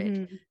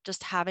supported.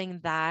 Just having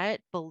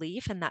that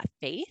belief and that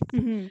faith,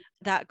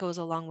 that goes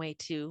a long way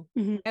too.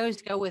 I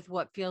always go with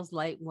what feels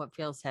light and what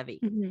feels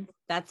heavy.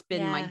 That's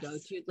been my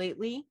go-to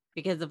lately,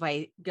 because if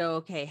I go,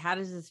 okay, how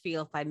does this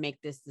feel if I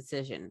make this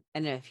decision?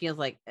 And it feels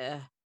like,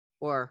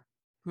 or,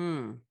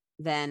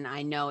 then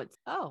I know it's,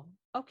 oh,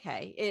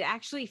 okay. It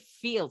actually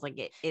feels like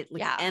it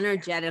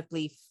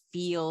energetically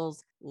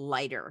feels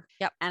lighter.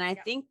 Yep. And I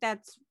think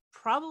that's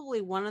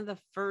probably one of the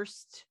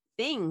first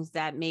things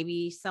that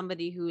maybe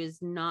somebody who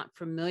is not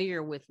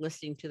familiar with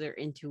listening to their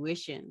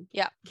intuition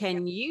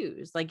can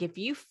use. Like if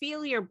you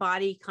feel your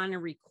body kind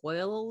of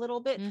recoil a little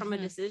bit from a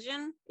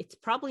decision, it's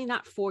probably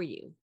not for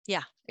you.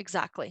 Yeah,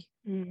 exactly.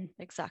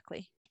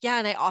 Exactly. Yeah.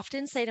 And I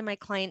often say to my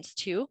clients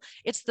too,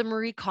 it's the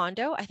Marie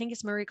Kondo. I think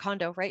it's Marie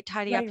Kondo, right?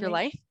 Tidy up your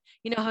life.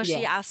 You know how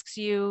she asks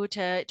you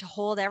to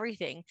hold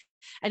everything.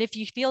 And if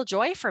you feel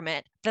joy from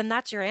it, then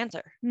that's your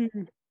answer.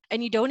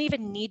 And you don't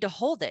even need to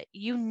hold it.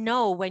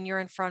 When you're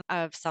in front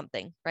of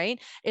something, right?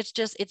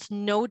 It's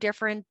no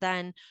different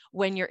than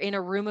when you're in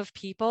a room of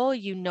people,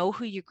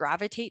 who you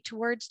gravitate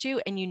towards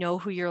to, and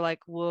who you're like,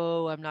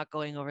 whoa, I'm not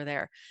going over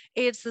there.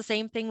 It's the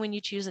same thing when you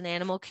choose an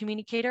animal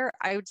communicator.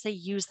 I would say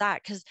use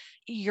that because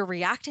you're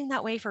reacting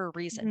that way for a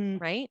reason,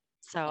 right?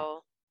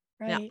 So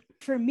right.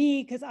 For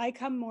me, because I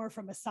come more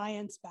from a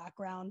science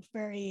background,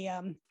 very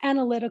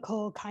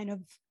analytical kind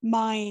of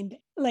mind.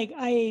 Like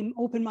I'm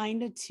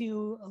open-minded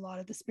to a lot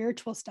of the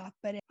spiritual stuff,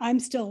 but I'm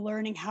still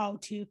learning how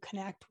to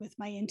connect with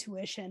my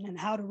intuition and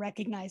how to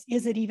recognize,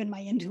 is it even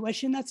my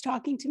intuition that's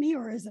talking to me,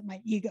 or is it my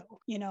ego?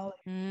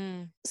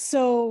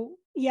 So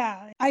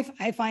yeah,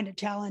 I find it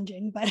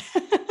challenging, but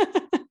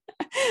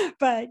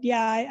but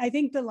yeah, I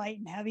think the light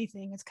and heavy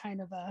thing is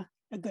kind of a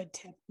good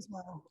tip as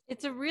well.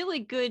 It's a really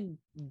good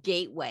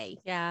gateway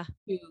to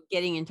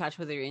getting in touch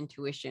with your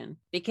intuition,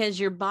 because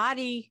your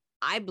body,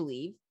 I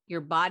believe,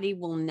 your body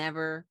will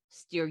never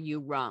steer you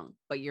wrong,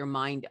 but your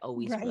mind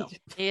always will.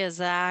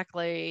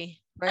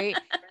 Exactly. Right.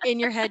 In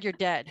your head, you're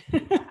dead.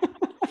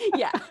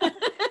 Yeah.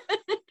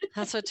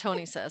 That's what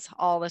Tony says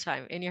all the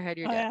time. In your head,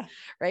 you're dead.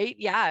 Right.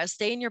 Yeah.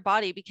 Stay in your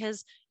body,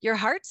 because your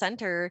heart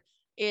center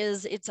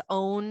is its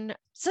own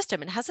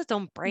system. It has its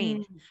own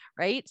brain,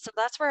 right? So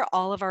that's where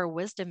all of our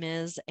wisdom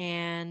is.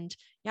 And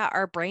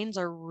our brains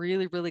are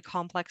really, really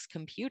complex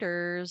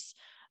computers.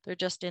 They're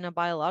just in a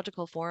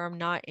biological form,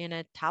 not in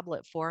a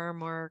tablet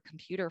form or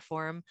computer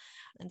form.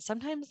 And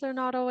sometimes they're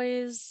not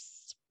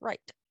always right.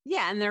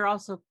 Yeah. And they're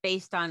also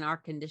based on our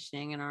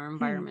conditioning and our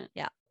environment.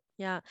 Yeah.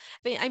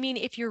 But I mean,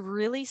 if you're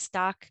really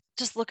stuck,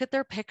 just look at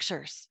their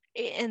pictures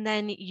and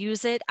then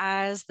use it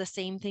as the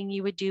same thing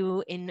you would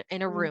do in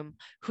a room.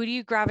 Who do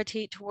you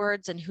gravitate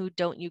towards and who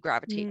don't you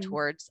gravitate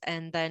towards?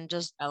 And then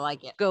just I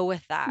like it. go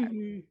with that.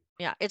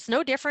 Yeah, it's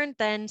no different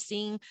than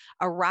seeing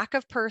a rack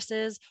of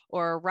purses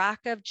or a rack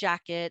of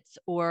jackets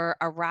or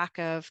a rack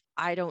of,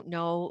 I don't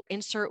know,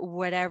 insert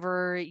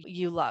whatever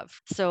you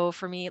love. So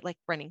for me, like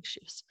running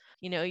shoes,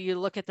 you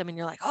look at them and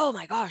you're like, oh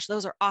my gosh,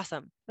 those are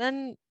awesome.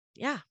 Then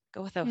yeah,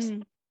 go with those.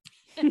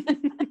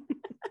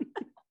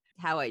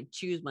 How I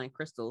choose my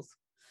crystals.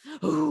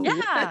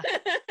 Yeah.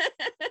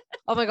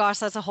 Oh my gosh,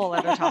 that's a whole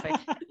other topic.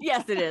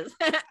 Yes, it is.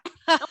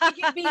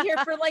 We could be here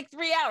for like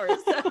 3 hours.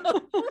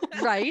 So.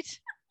 Right.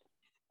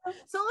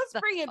 So let's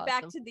bring it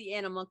back to the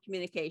animal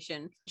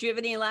communication. Do you have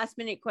any last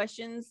minute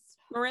questions,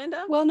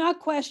 Miranda? Well, not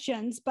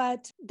questions,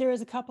 but there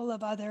is a couple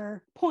of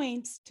other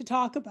points to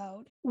talk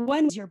about.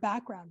 One is your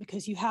background,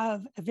 because you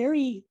have a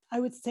very,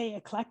 I would say,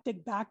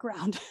 eclectic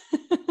background.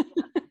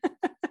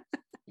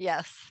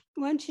 Yes.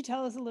 Why don't you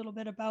tell us a little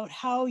bit about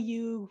how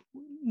you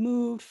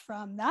moved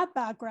from that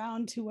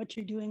background to what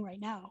you're doing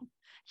right now?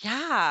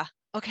 Yeah.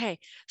 Okay.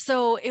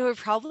 So it would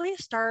probably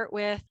start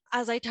with,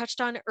 as I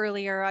touched on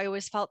earlier, I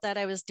always felt that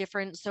I was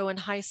different. So in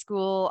high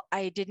school,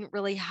 I didn't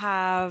really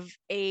have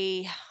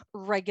a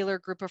regular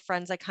group of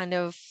friends. I kind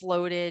of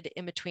floated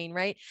in between,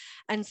 right?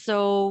 And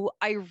so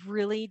I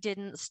really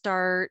didn't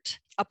start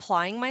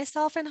applying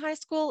myself in high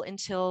school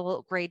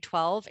until grade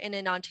 12. And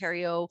in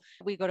Ontario,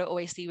 we go to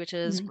OAC, which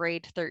is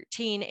grade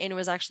 13. And it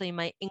was actually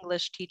my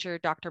English teacher,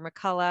 Dr.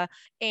 McCullough,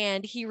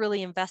 and he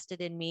really invested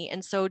in me.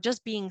 And so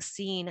just being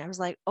seen, I was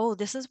like, oh,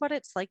 this is what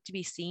it's like to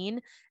be seen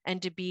and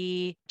to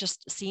be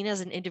just seen as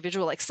an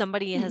individual, like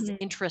somebody has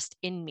interest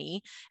in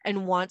me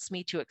and wants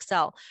me to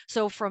excel.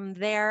 So from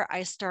there,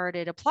 I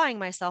started applying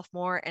myself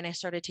more and I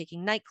started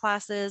taking night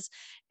classes,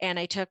 and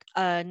I took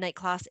a night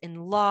class in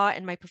law,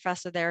 and my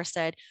professor there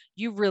said,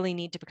 you really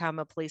need to become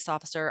a police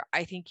officer.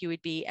 I think you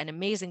would be an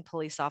amazing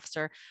police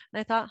officer. And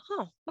I thought,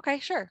 oh, okay,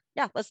 sure.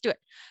 Yeah, let's do it.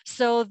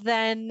 So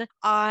then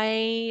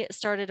I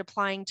started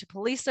applying to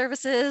police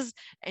services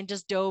and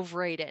just dove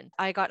right in.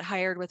 I got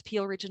hired with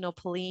Peel Regional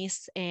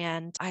Police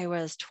and I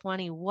was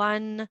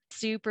 21,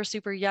 super,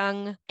 super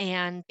young.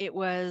 And it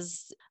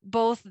was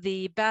both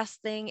the best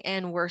thing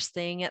and worst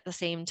thing at the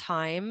same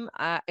time.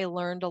 I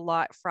learned a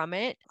lot from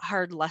it,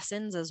 hard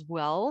lessons as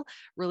well,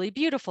 really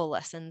beautiful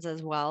lessons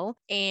as well.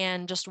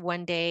 And just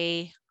one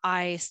day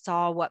I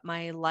saw what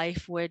my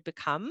life would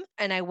become,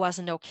 and I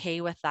wasn't okay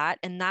with that.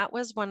 And that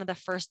was one of the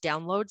first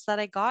downloads that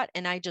I got.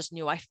 And I just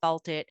knew, I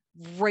felt it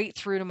right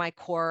through to my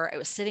core. I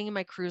was sitting in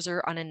my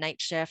cruiser on a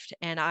night shift,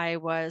 and I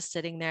was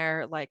sitting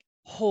there like,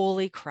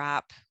 holy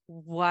crap,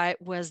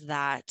 what was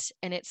that?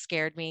 And it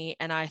scared me.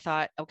 And I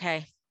thought,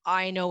 okay,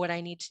 I know what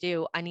I need to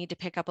do. I need to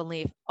pick up and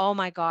leave. Oh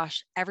my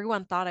gosh.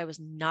 Everyone thought I was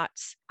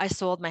nuts. I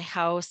sold my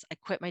house. I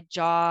quit my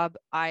job.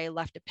 I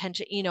left a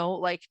pension,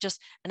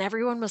 and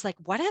everyone was like,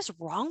 what is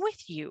wrong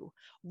with you?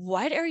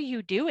 What are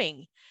you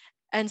doing?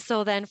 And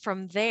so then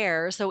from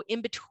there, so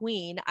in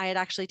between, I had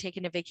actually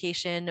taken a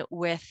vacation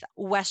with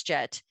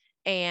WestJet,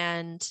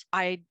 and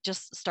I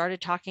just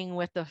started talking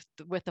with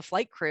the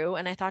flight crew,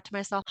 and I thought to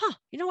myself,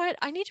 you know what?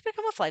 I need to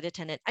become a flight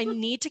attendant. I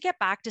need to get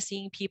back to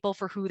seeing people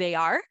for who they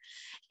are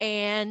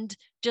and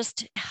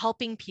just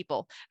helping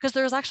people, because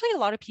there's actually a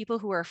lot of people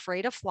who are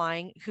afraid of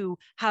flying, who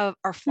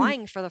are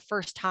flying for the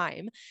first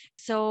time.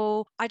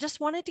 So I just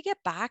wanted to get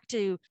back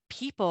to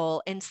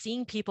people and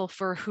seeing people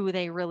for who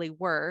they really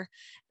were.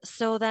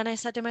 So then I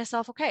said to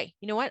myself, okay,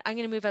 you know what? I'm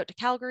going to move out to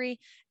Calgary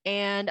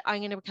and I'm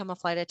going to become a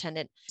flight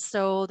attendant.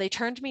 So they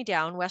turned me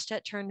down.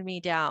 WestJet turned me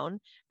down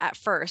at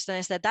first. And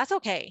I said, that's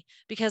okay,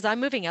 because I'm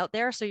moving out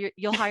there. So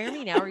you'll hire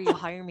me now or you'll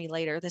hire me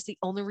later. That's the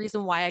only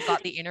reason why I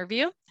got the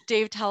interview.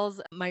 Dave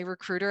tells my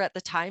recruiter at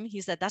the time, he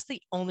said, that's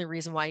the only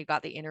reason why you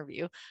got the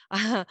interview.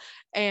 So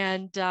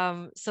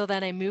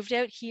then I moved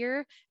out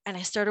here and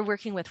I started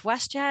working with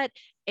WestJet,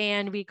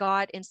 and we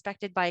got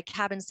inspected by a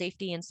cabin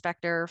safety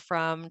inspector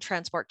from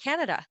Transport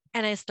Canada.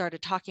 And I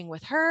started talking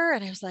with her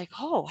and I was like,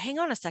 oh, hang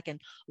on a second,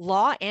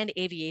 law and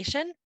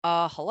aviation?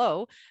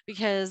 Hello.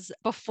 Because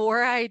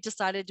before I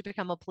decided to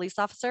become a police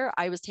officer,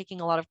 I was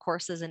taking a lot of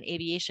courses in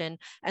aviation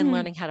and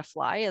learning how to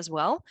fly as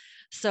well.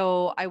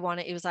 So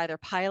it was either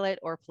pilot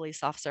or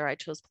police officer. I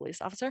chose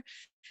police officer.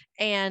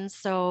 And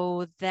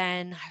so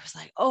then I was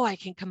like, oh, I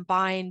can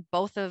combine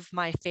both of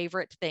my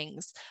favorite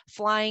things,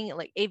 flying,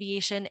 like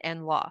aviation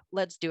and law.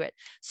 Let's do it.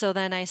 So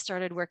then I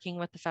started working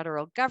with the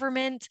federal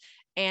government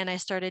and I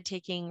started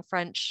taking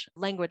French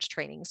language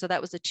training. So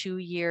that was a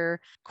 2-year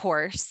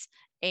course.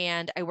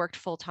 And I worked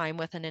full time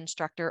with an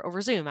instructor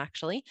over Zoom,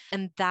 actually.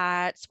 And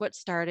that's what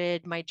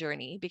started my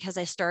journey, because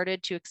I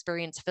started to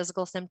experience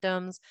physical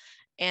symptoms.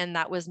 And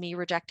that was me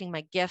rejecting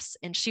my gifts.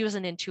 And she was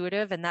an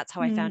intuitive. And that's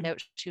how I found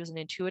out she was an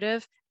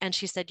intuitive. And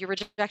she said, you're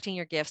rejecting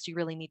your gifts. You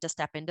really need to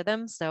step into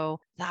them. So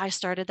I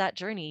started that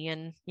journey.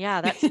 And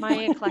yeah, that's my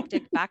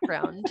eclectic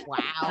background. Wow.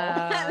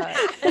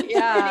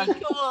 Yeah.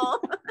 Pretty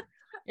cool.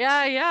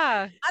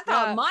 Yeah. I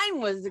thought mine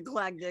was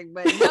eclectic,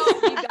 but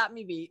no, you got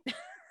me beat.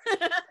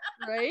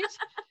 Right.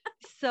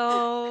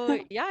 So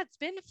yeah, it's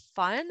been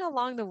fun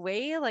along the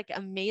way, like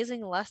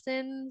amazing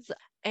lessons.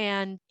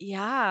 And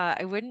yeah,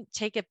 I wouldn't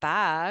take it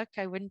back.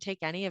 I wouldn't take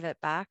any of it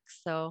back.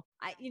 So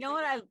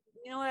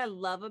I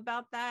love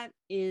about that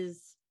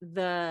is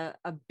the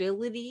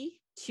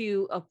ability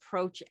to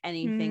approach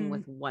anything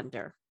with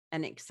wonder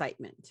and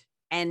excitement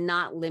and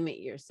not limit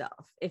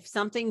yourself. If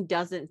something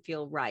doesn't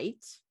feel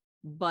right,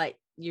 but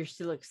you're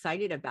still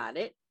excited about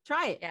it,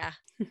 try it. yeah.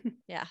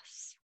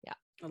 Yes. Yeah.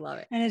 I love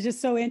it. And it's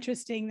just so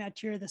interesting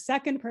that you're the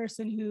second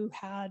person who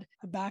had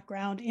a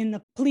background in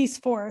the police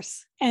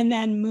force and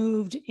then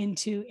moved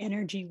into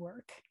energy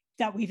work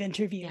that we've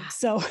interviewed. Yeah.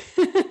 So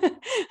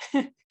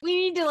we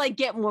need to like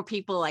get more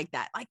people like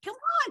that. Like, come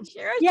on,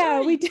 share a yeah,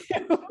 journey. we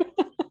do.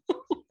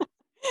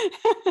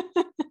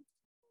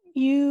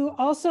 You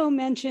also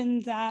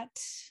mentioned that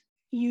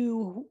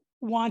you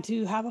want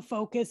to have a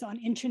focus on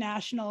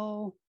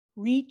international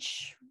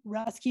reach,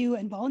 rescue,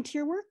 and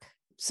volunteer work.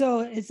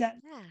 So is that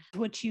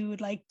what you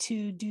would like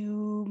to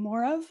do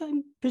more of,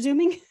 I'm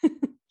presuming?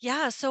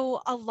 Yeah.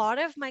 So a lot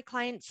of my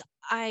clients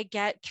I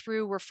get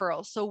through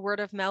referrals. So word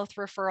of mouth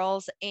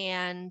referrals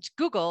and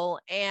Google.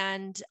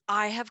 And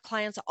I have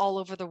clients all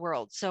over the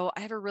world. So I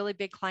have a really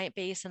big client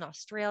base in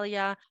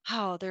Australia.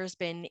 Oh, there's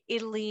been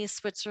Italy,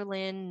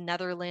 Switzerland,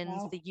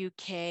 Netherlands, the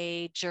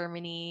UK,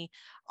 Germany,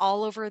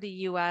 all over the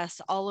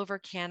US, all over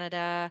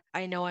Canada.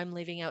 I know I'm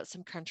leaving out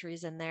some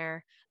countries in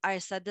there. I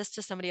said this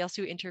to somebody else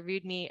who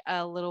interviewed me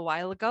a little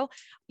while ago.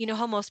 You know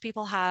how most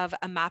people have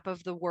a map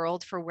of the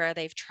world for where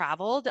they've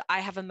traveled? I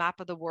have a map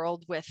of the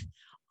world with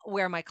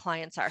where my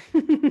clients are.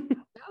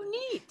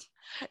 Oh, neat.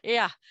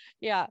 Yeah.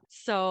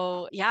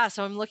 So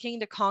I'm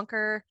looking to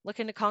conquer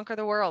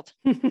the world.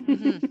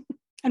 Mm-hmm.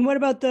 And what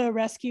about the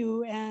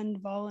rescue and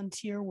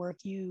volunteer work?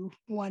 You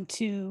want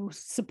to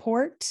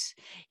support?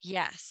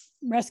 Yes.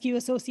 Rescue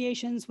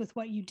associations with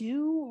what you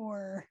do,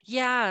 or?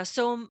 Yeah.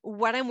 So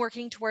what I'm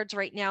working towards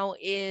right now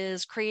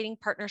is creating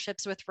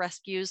partnerships with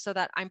rescues so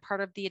that I'm part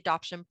of the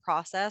adoption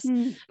process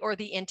or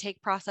the intake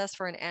process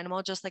for an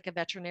animal, just like a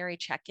veterinary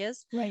check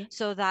is, right?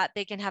 So that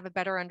they can have a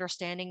better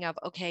understanding of,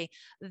 okay,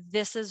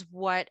 this is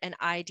what an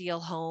ideal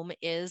home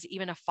is,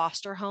 even a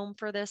foster home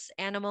for this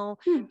animal.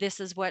 This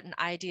is what an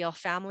ideal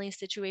family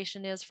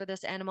situation is for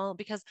this animal,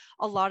 because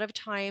a lot of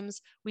times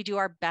we do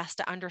our best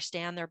to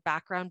understand their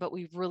background, but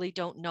we really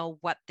don't know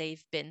what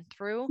they've been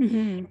through.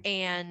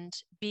 And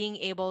being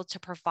able to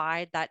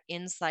provide that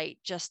insight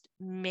just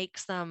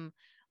makes them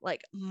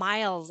like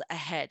miles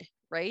ahead,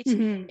 right?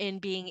 In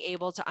being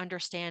able to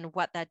understand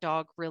what that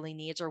dog really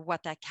needs or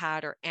what that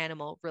cat or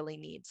animal really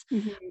needs.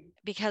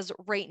 Because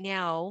right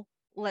now,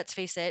 let's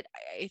face it,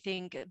 I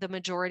think the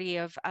majority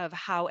of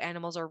how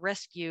animals are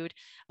rescued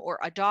or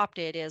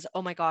adopted is,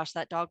 oh my gosh,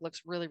 that dog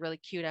looks really, really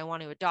cute, I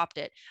want to adopt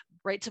it,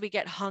 right? So we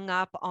get hung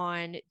up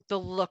on the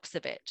looks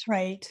of it,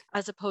 right,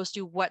 as opposed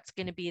to what's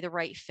going to be the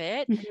right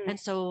fit. And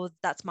so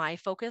that's my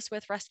focus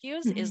with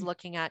rescues, is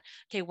looking at,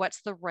 okay,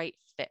 what's the right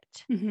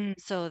fit,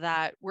 so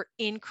that we're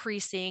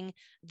increasing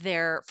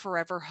their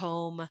forever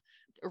home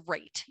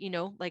rate,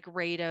 like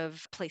rate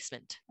of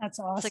placement. That's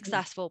awesome.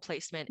 Successful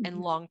placement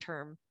and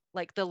long-term,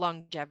 like the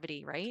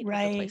longevity, right? Of the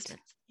placements.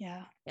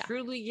 Yeah.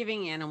 Truly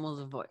giving animals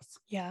a voice.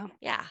 Yeah.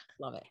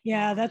 Love it.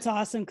 Yeah, that's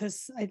awesome,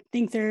 because I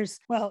think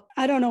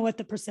I don't know what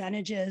the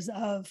percentage is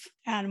of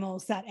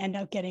animals that end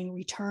up getting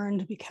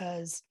returned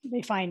because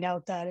they find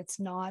out that it's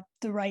not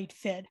the right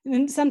fit.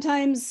 And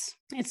sometimes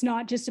it's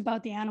not just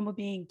about the animal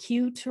being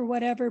cute or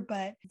whatever,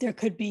 but there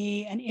could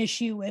be an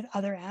issue with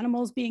other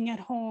animals being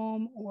at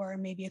home, or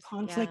maybe a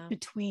conflict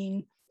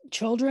between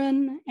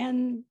children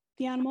and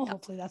the animal.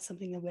 Hopefully that's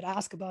something they would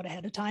ask about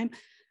ahead of time.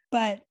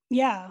 But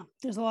yeah,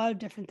 there's a lot of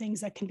different things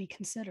that can be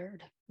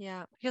considered.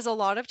 Yeah, because a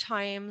lot of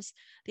times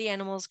the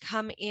animals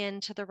come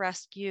into the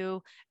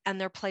rescue and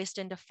they're placed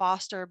into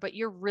foster, but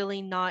you're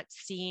really not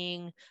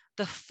seeing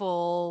the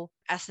full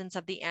essence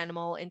of the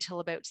animal until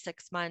about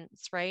 6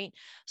 months, right?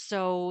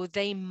 So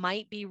they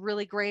might be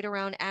really great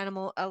around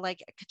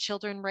like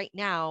children right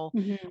now,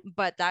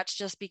 but that's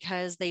just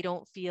because they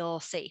don't feel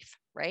safe,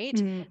 right?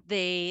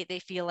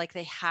 They feel like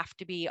they have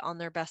to be on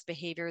their best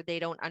behavior. They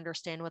don't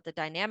understand what the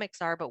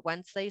dynamics are, but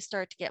once they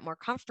start to get more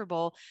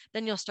comfortable,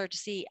 then you'll start to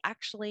see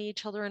actually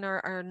children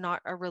are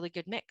not a really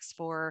good mix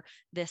for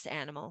this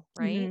animal,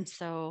 right?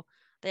 So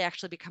they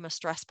actually become a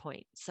stress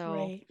point.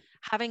 So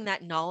having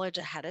that knowledge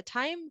ahead of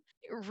time,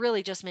 it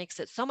really just makes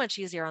it so much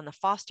easier on the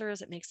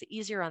fosters. It makes it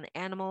easier on the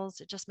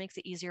animals. It just makes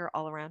it easier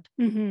all around.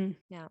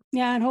 Yeah.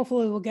 And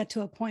hopefully we'll get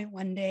to a point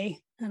one day,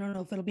 I don't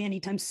know if it'll be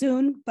anytime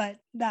soon, but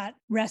that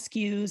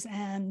rescues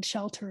and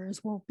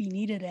shelters won't be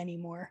needed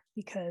anymore,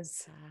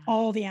 because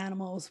all the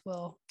animals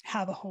will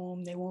have a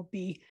home. They won't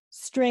be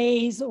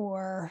strays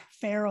or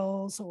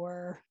ferals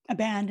or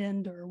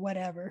abandoned or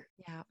whatever.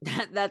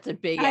 Yeah. That's a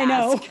big I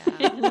know.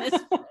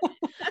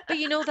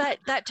 But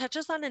that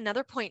touches on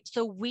another point.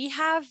 So we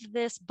have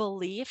this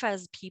belief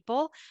as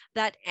people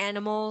that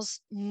animals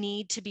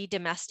need to be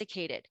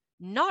domesticated.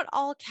 not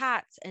all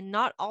cats and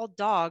not all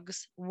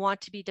dogs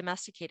want to be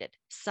domesticated.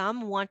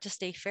 Some want to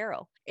stay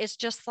feral. It's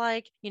just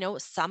like,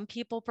 some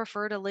people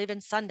prefer to live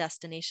in sun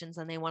destinations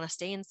and they want to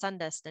stay in sun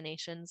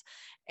destinations.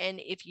 And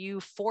if you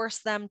force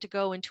them to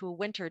go into a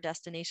winter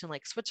destination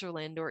like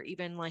Switzerland or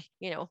even like,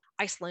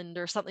 Iceland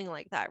or something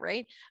like that,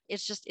 right?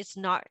 It's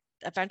not,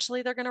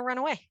 eventually they're going to run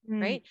away,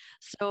 right?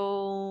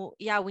 So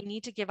yeah, we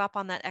need to give up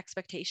on that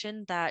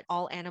expectation that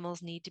all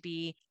animals need to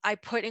be, I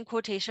put in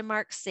quotation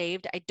marks,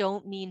 saved. I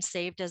don't mean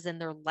saved as in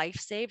their life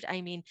saved.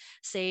 I mean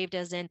saved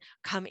as in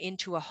come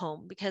into a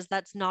home, because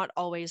that's not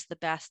always the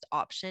best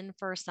option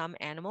for some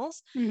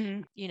animals.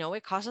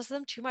 It causes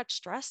them too much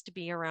stress to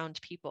be around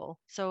people.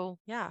 So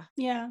yeah.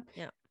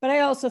 But I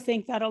also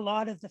think that a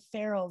lot of the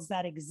ferals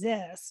that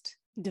exist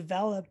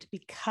developed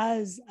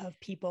because of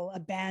people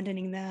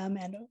abandoning them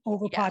and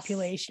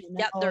overpopulation.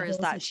 Yes. And all there of is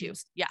those that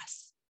issues. too.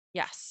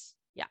 Yes.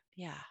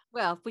 Yeah.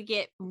 Well, if we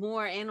get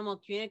more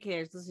animal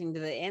communicators listening to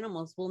the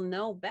animals, we'll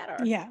know better.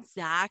 Yeah,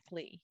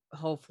 exactly.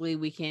 Hopefully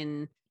we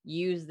can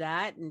use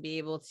that and be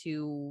able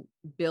to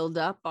build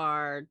up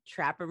our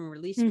trap and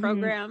release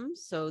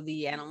programs so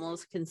the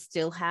animals can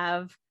still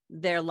have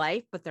their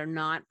life, but they're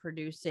not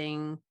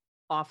producing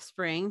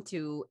offspring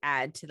to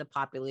add to the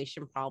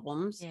population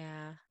problems.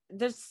 Yeah.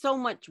 There's so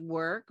much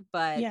work,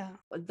 but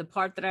the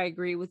part that I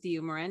agree with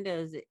you, Miranda,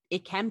 is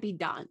it can be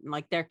done.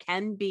 Like there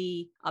can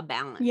be a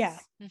balance. Yeah.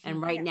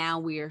 And right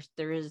now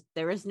there is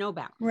no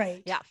balance.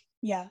 Right. Yeah.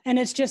 Yeah. And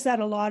it's just that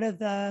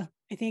I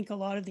think a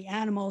lot of the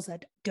animals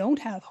that don't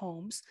have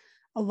homes,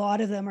 a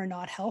lot of them are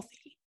not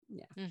healthy.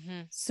 Yeah.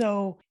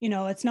 So,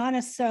 it's not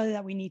necessarily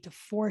that we need to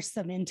force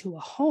them into a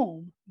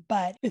home,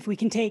 but if we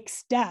can take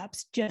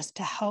steps just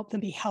to help them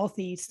be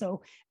healthy,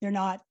 so they're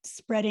not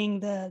spreading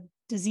the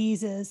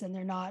diseases and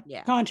they're not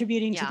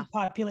contributing to the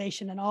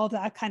population and all of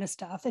that kind of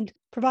stuff, and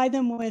provide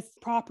them with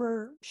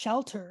proper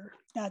shelter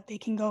that they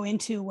can go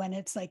into when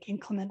it's like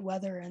inclement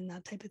weather and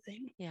that type of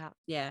thing. Yeah.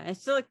 It's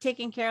still like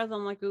taking care of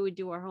them like we would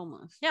do our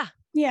homeless. Yeah.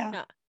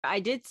 I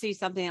did see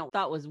something I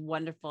thought was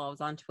wonderful. I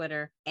was on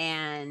Twitter,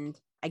 and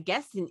I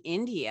guess in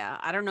India,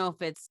 I don't know if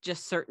it's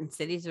just certain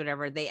cities or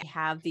whatever, they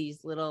have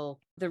these the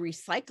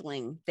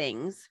recycling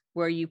things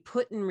where you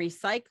put in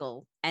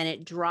recycle and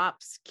it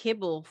drops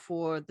kibble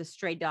for the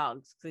stray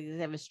dogs because they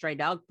have a stray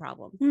dog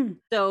problem.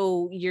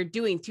 So you're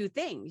doing two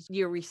things.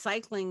 You're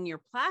recycling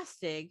your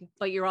plastic,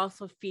 but you're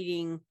also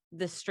feeding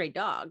the stray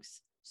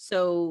dogs.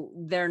 So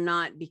they're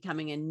not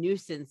becoming a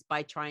nuisance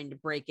by trying to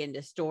break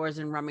into stores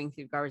and roaming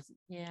through garbage.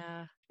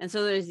 Yeah. And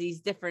so there's these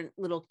different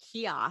little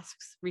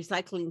kiosks,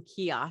 recycling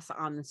kiosks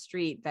on the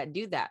street that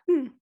do that.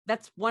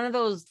 That's one of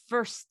those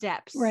first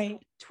steps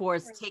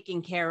towards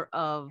taking care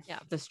of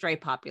the stray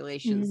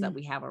populations that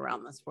we have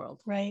around this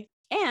world. Right.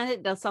 And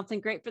it does something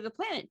great for the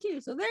planet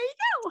too. So there you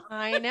go.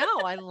 I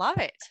know. I love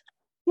it.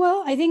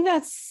 Well, I think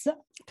that's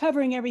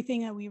covering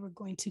everything that we were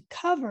going to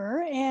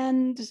cover.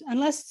 And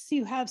unless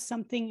you have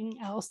something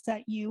else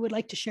that you would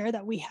like to share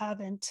that we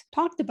haven't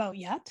talked about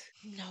yet.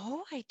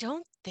 No, I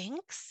don't think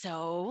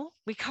so.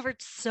 We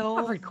covered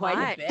quite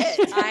much. a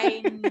bit.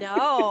 I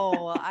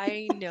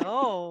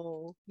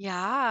know.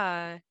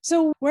 Yeah.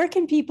 So where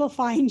can people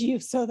find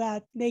you so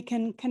that they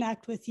can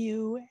connect with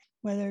you,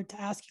 whether to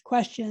ask you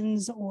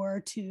questions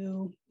or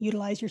to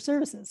utilize your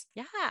services?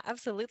 Yeah,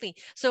 absolutely.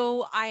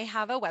 So I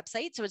have a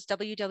website. So it's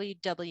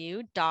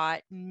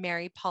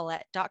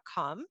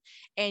www.marypaulette.com.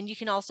 And you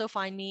can also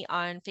find me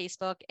on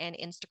Facebook and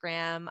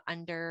Instagram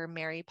under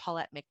Mary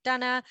Paulette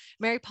McDonough.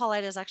 Mary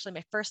Paulette is actually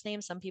my first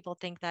name. Some people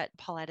think that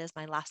Paulette is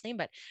my last name,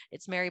 but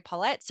it's Mary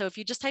Paulette. So if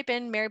you just type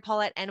in Mary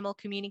Paulette Animal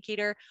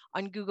Communicator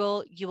on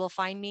Google, you will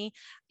find me.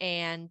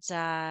 And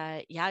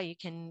you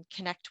can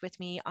connect with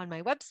me on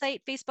my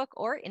website, Facebook,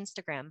 or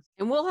Instagram.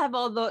 And we'll have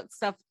all that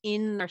stuff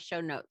in our show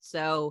notes.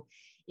 So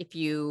if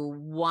you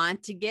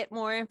want to get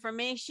more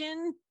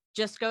information,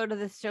 just go to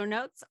the show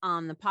notes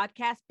on the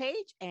podcast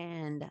page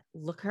and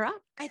look her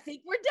up. I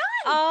think we're done.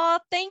 Oh,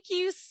 thank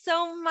you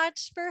so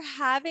much for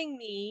having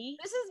me.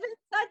 This has been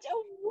such a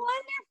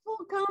wonderful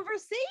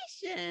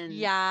conversation.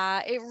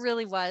 Yeah, it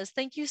really was.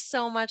 Thank you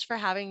so much for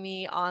having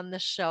me on the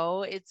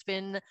show. It's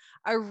been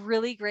a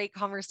really great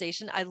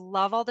conversation. I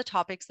love all the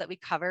topics that we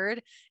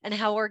covered and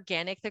how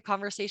organic the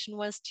conversation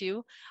was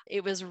too.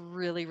 It was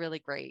really, really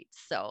great.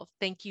 So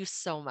thank you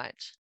so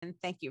much. And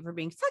thank you for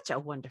being such a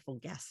wonderful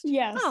guest.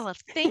 Yes. Oh, well,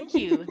 thank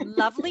you.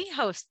 Lovely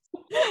host.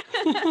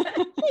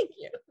 Thank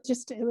you.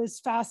 It was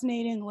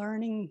fascinating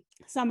learning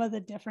some of the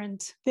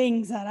different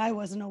things that I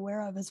wasn't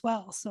aware of as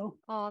well. So,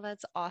 oh,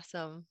 that's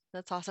awesome.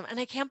 That's awesome. And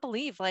I can't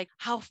believe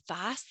how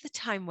fast the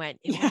time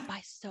went. It went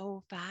by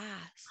so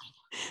fast.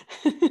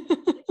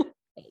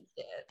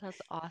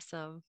 That's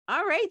awesome.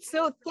 All right.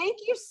 So thank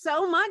you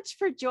so much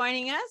for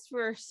joining us.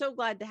 We're so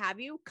glad to have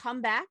you.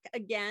 Come back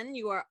again.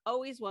 You are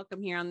always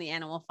welcome here on the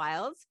Animal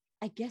Files.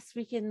 I guess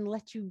we can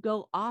let you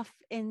go off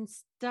and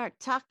start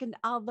talking to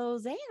all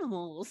those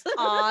animals.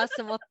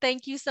 Awesome. Well,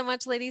 thank you so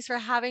much, ladies, for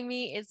having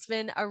me. It's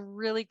been a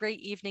really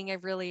great evening.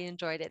 I've really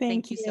enjoyed it.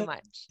 Thank you so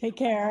much. Take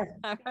care.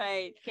 All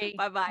right. Okay.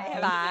 Bye-bye.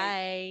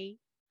 Bye.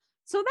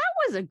 So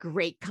that was a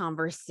great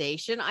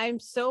conversation. I'm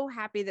so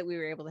happy that we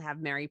were able to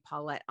have Mary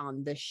Paulette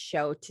on the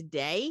show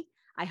today.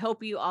 I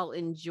hope you all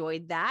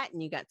enjoyed that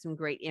and you got some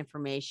great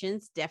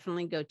information.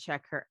 Definitely go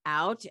check her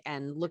out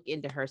and look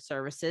into her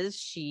services.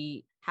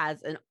 She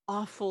has an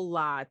awful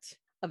lot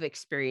of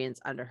experience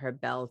under her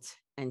belt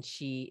and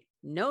she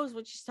knows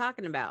what she's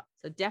talking about.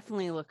 So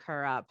definitely look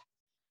her up.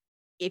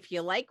 If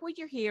you like what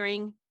you're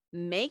hearing,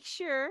 make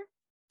sure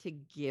to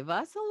give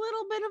us a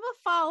little bit of a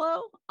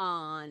follow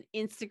on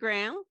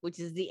Instagram, which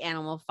is the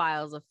Animal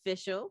Files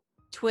Official,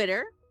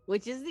 Twitter,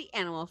 which is the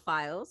Animal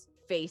Files,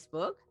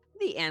 Facebook,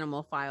 the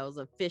Animal Files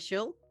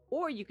Official,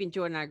 or you can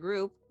join our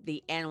group,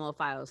 the Animal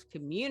Files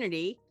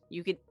Community.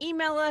 You can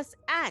email us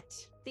at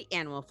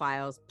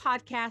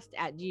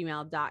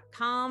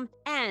theanimalfilespodcast@gmail.com.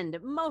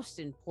 And most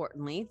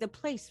importantly, the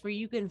place where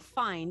you can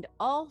find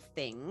all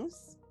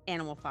things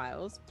Animal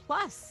Files,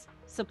 plus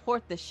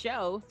support the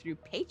show through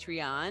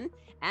Patreon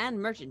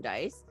and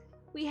merchandise.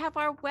 We have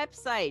our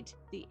website,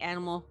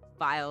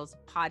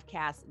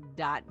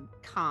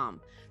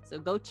 theanimalfilespodcast.com. So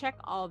go check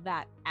all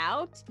that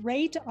out.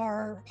 Rate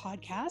our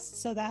podcast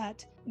so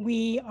that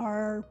we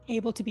are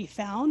able to be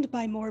found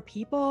by more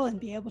people and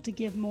be able to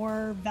give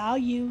more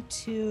value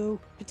to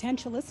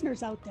potential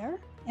listeners out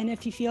there. And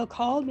if you feel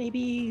called,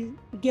 maybe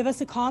give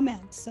us a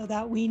comment so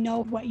that we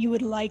know what you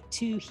would like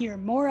to hear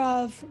more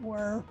of,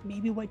 or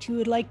maybe what you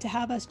would like to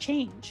have us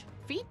change.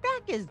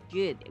 Feedback is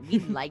good. We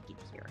like it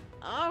here.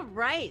 All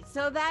right.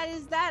 So that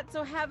is that.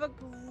 So have a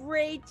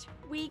great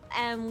week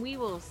and we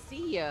will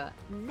see you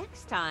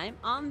next time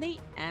on the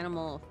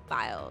Animal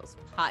Files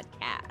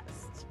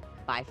podcast.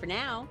 Bye for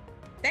now.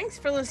 Thanks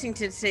for listening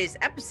to today's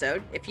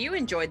episode. If you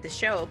enjoyed the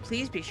show,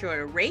 please be sure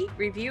to rate,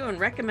 review, and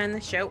recommend the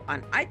show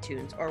on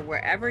iTunes or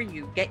wherever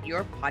you get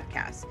your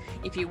podcasts.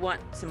 If you want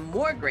some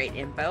more great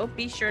info,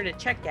 be sure to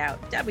check out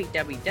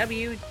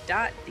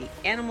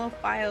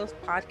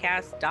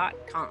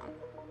www.theanimalfilespodcast.com.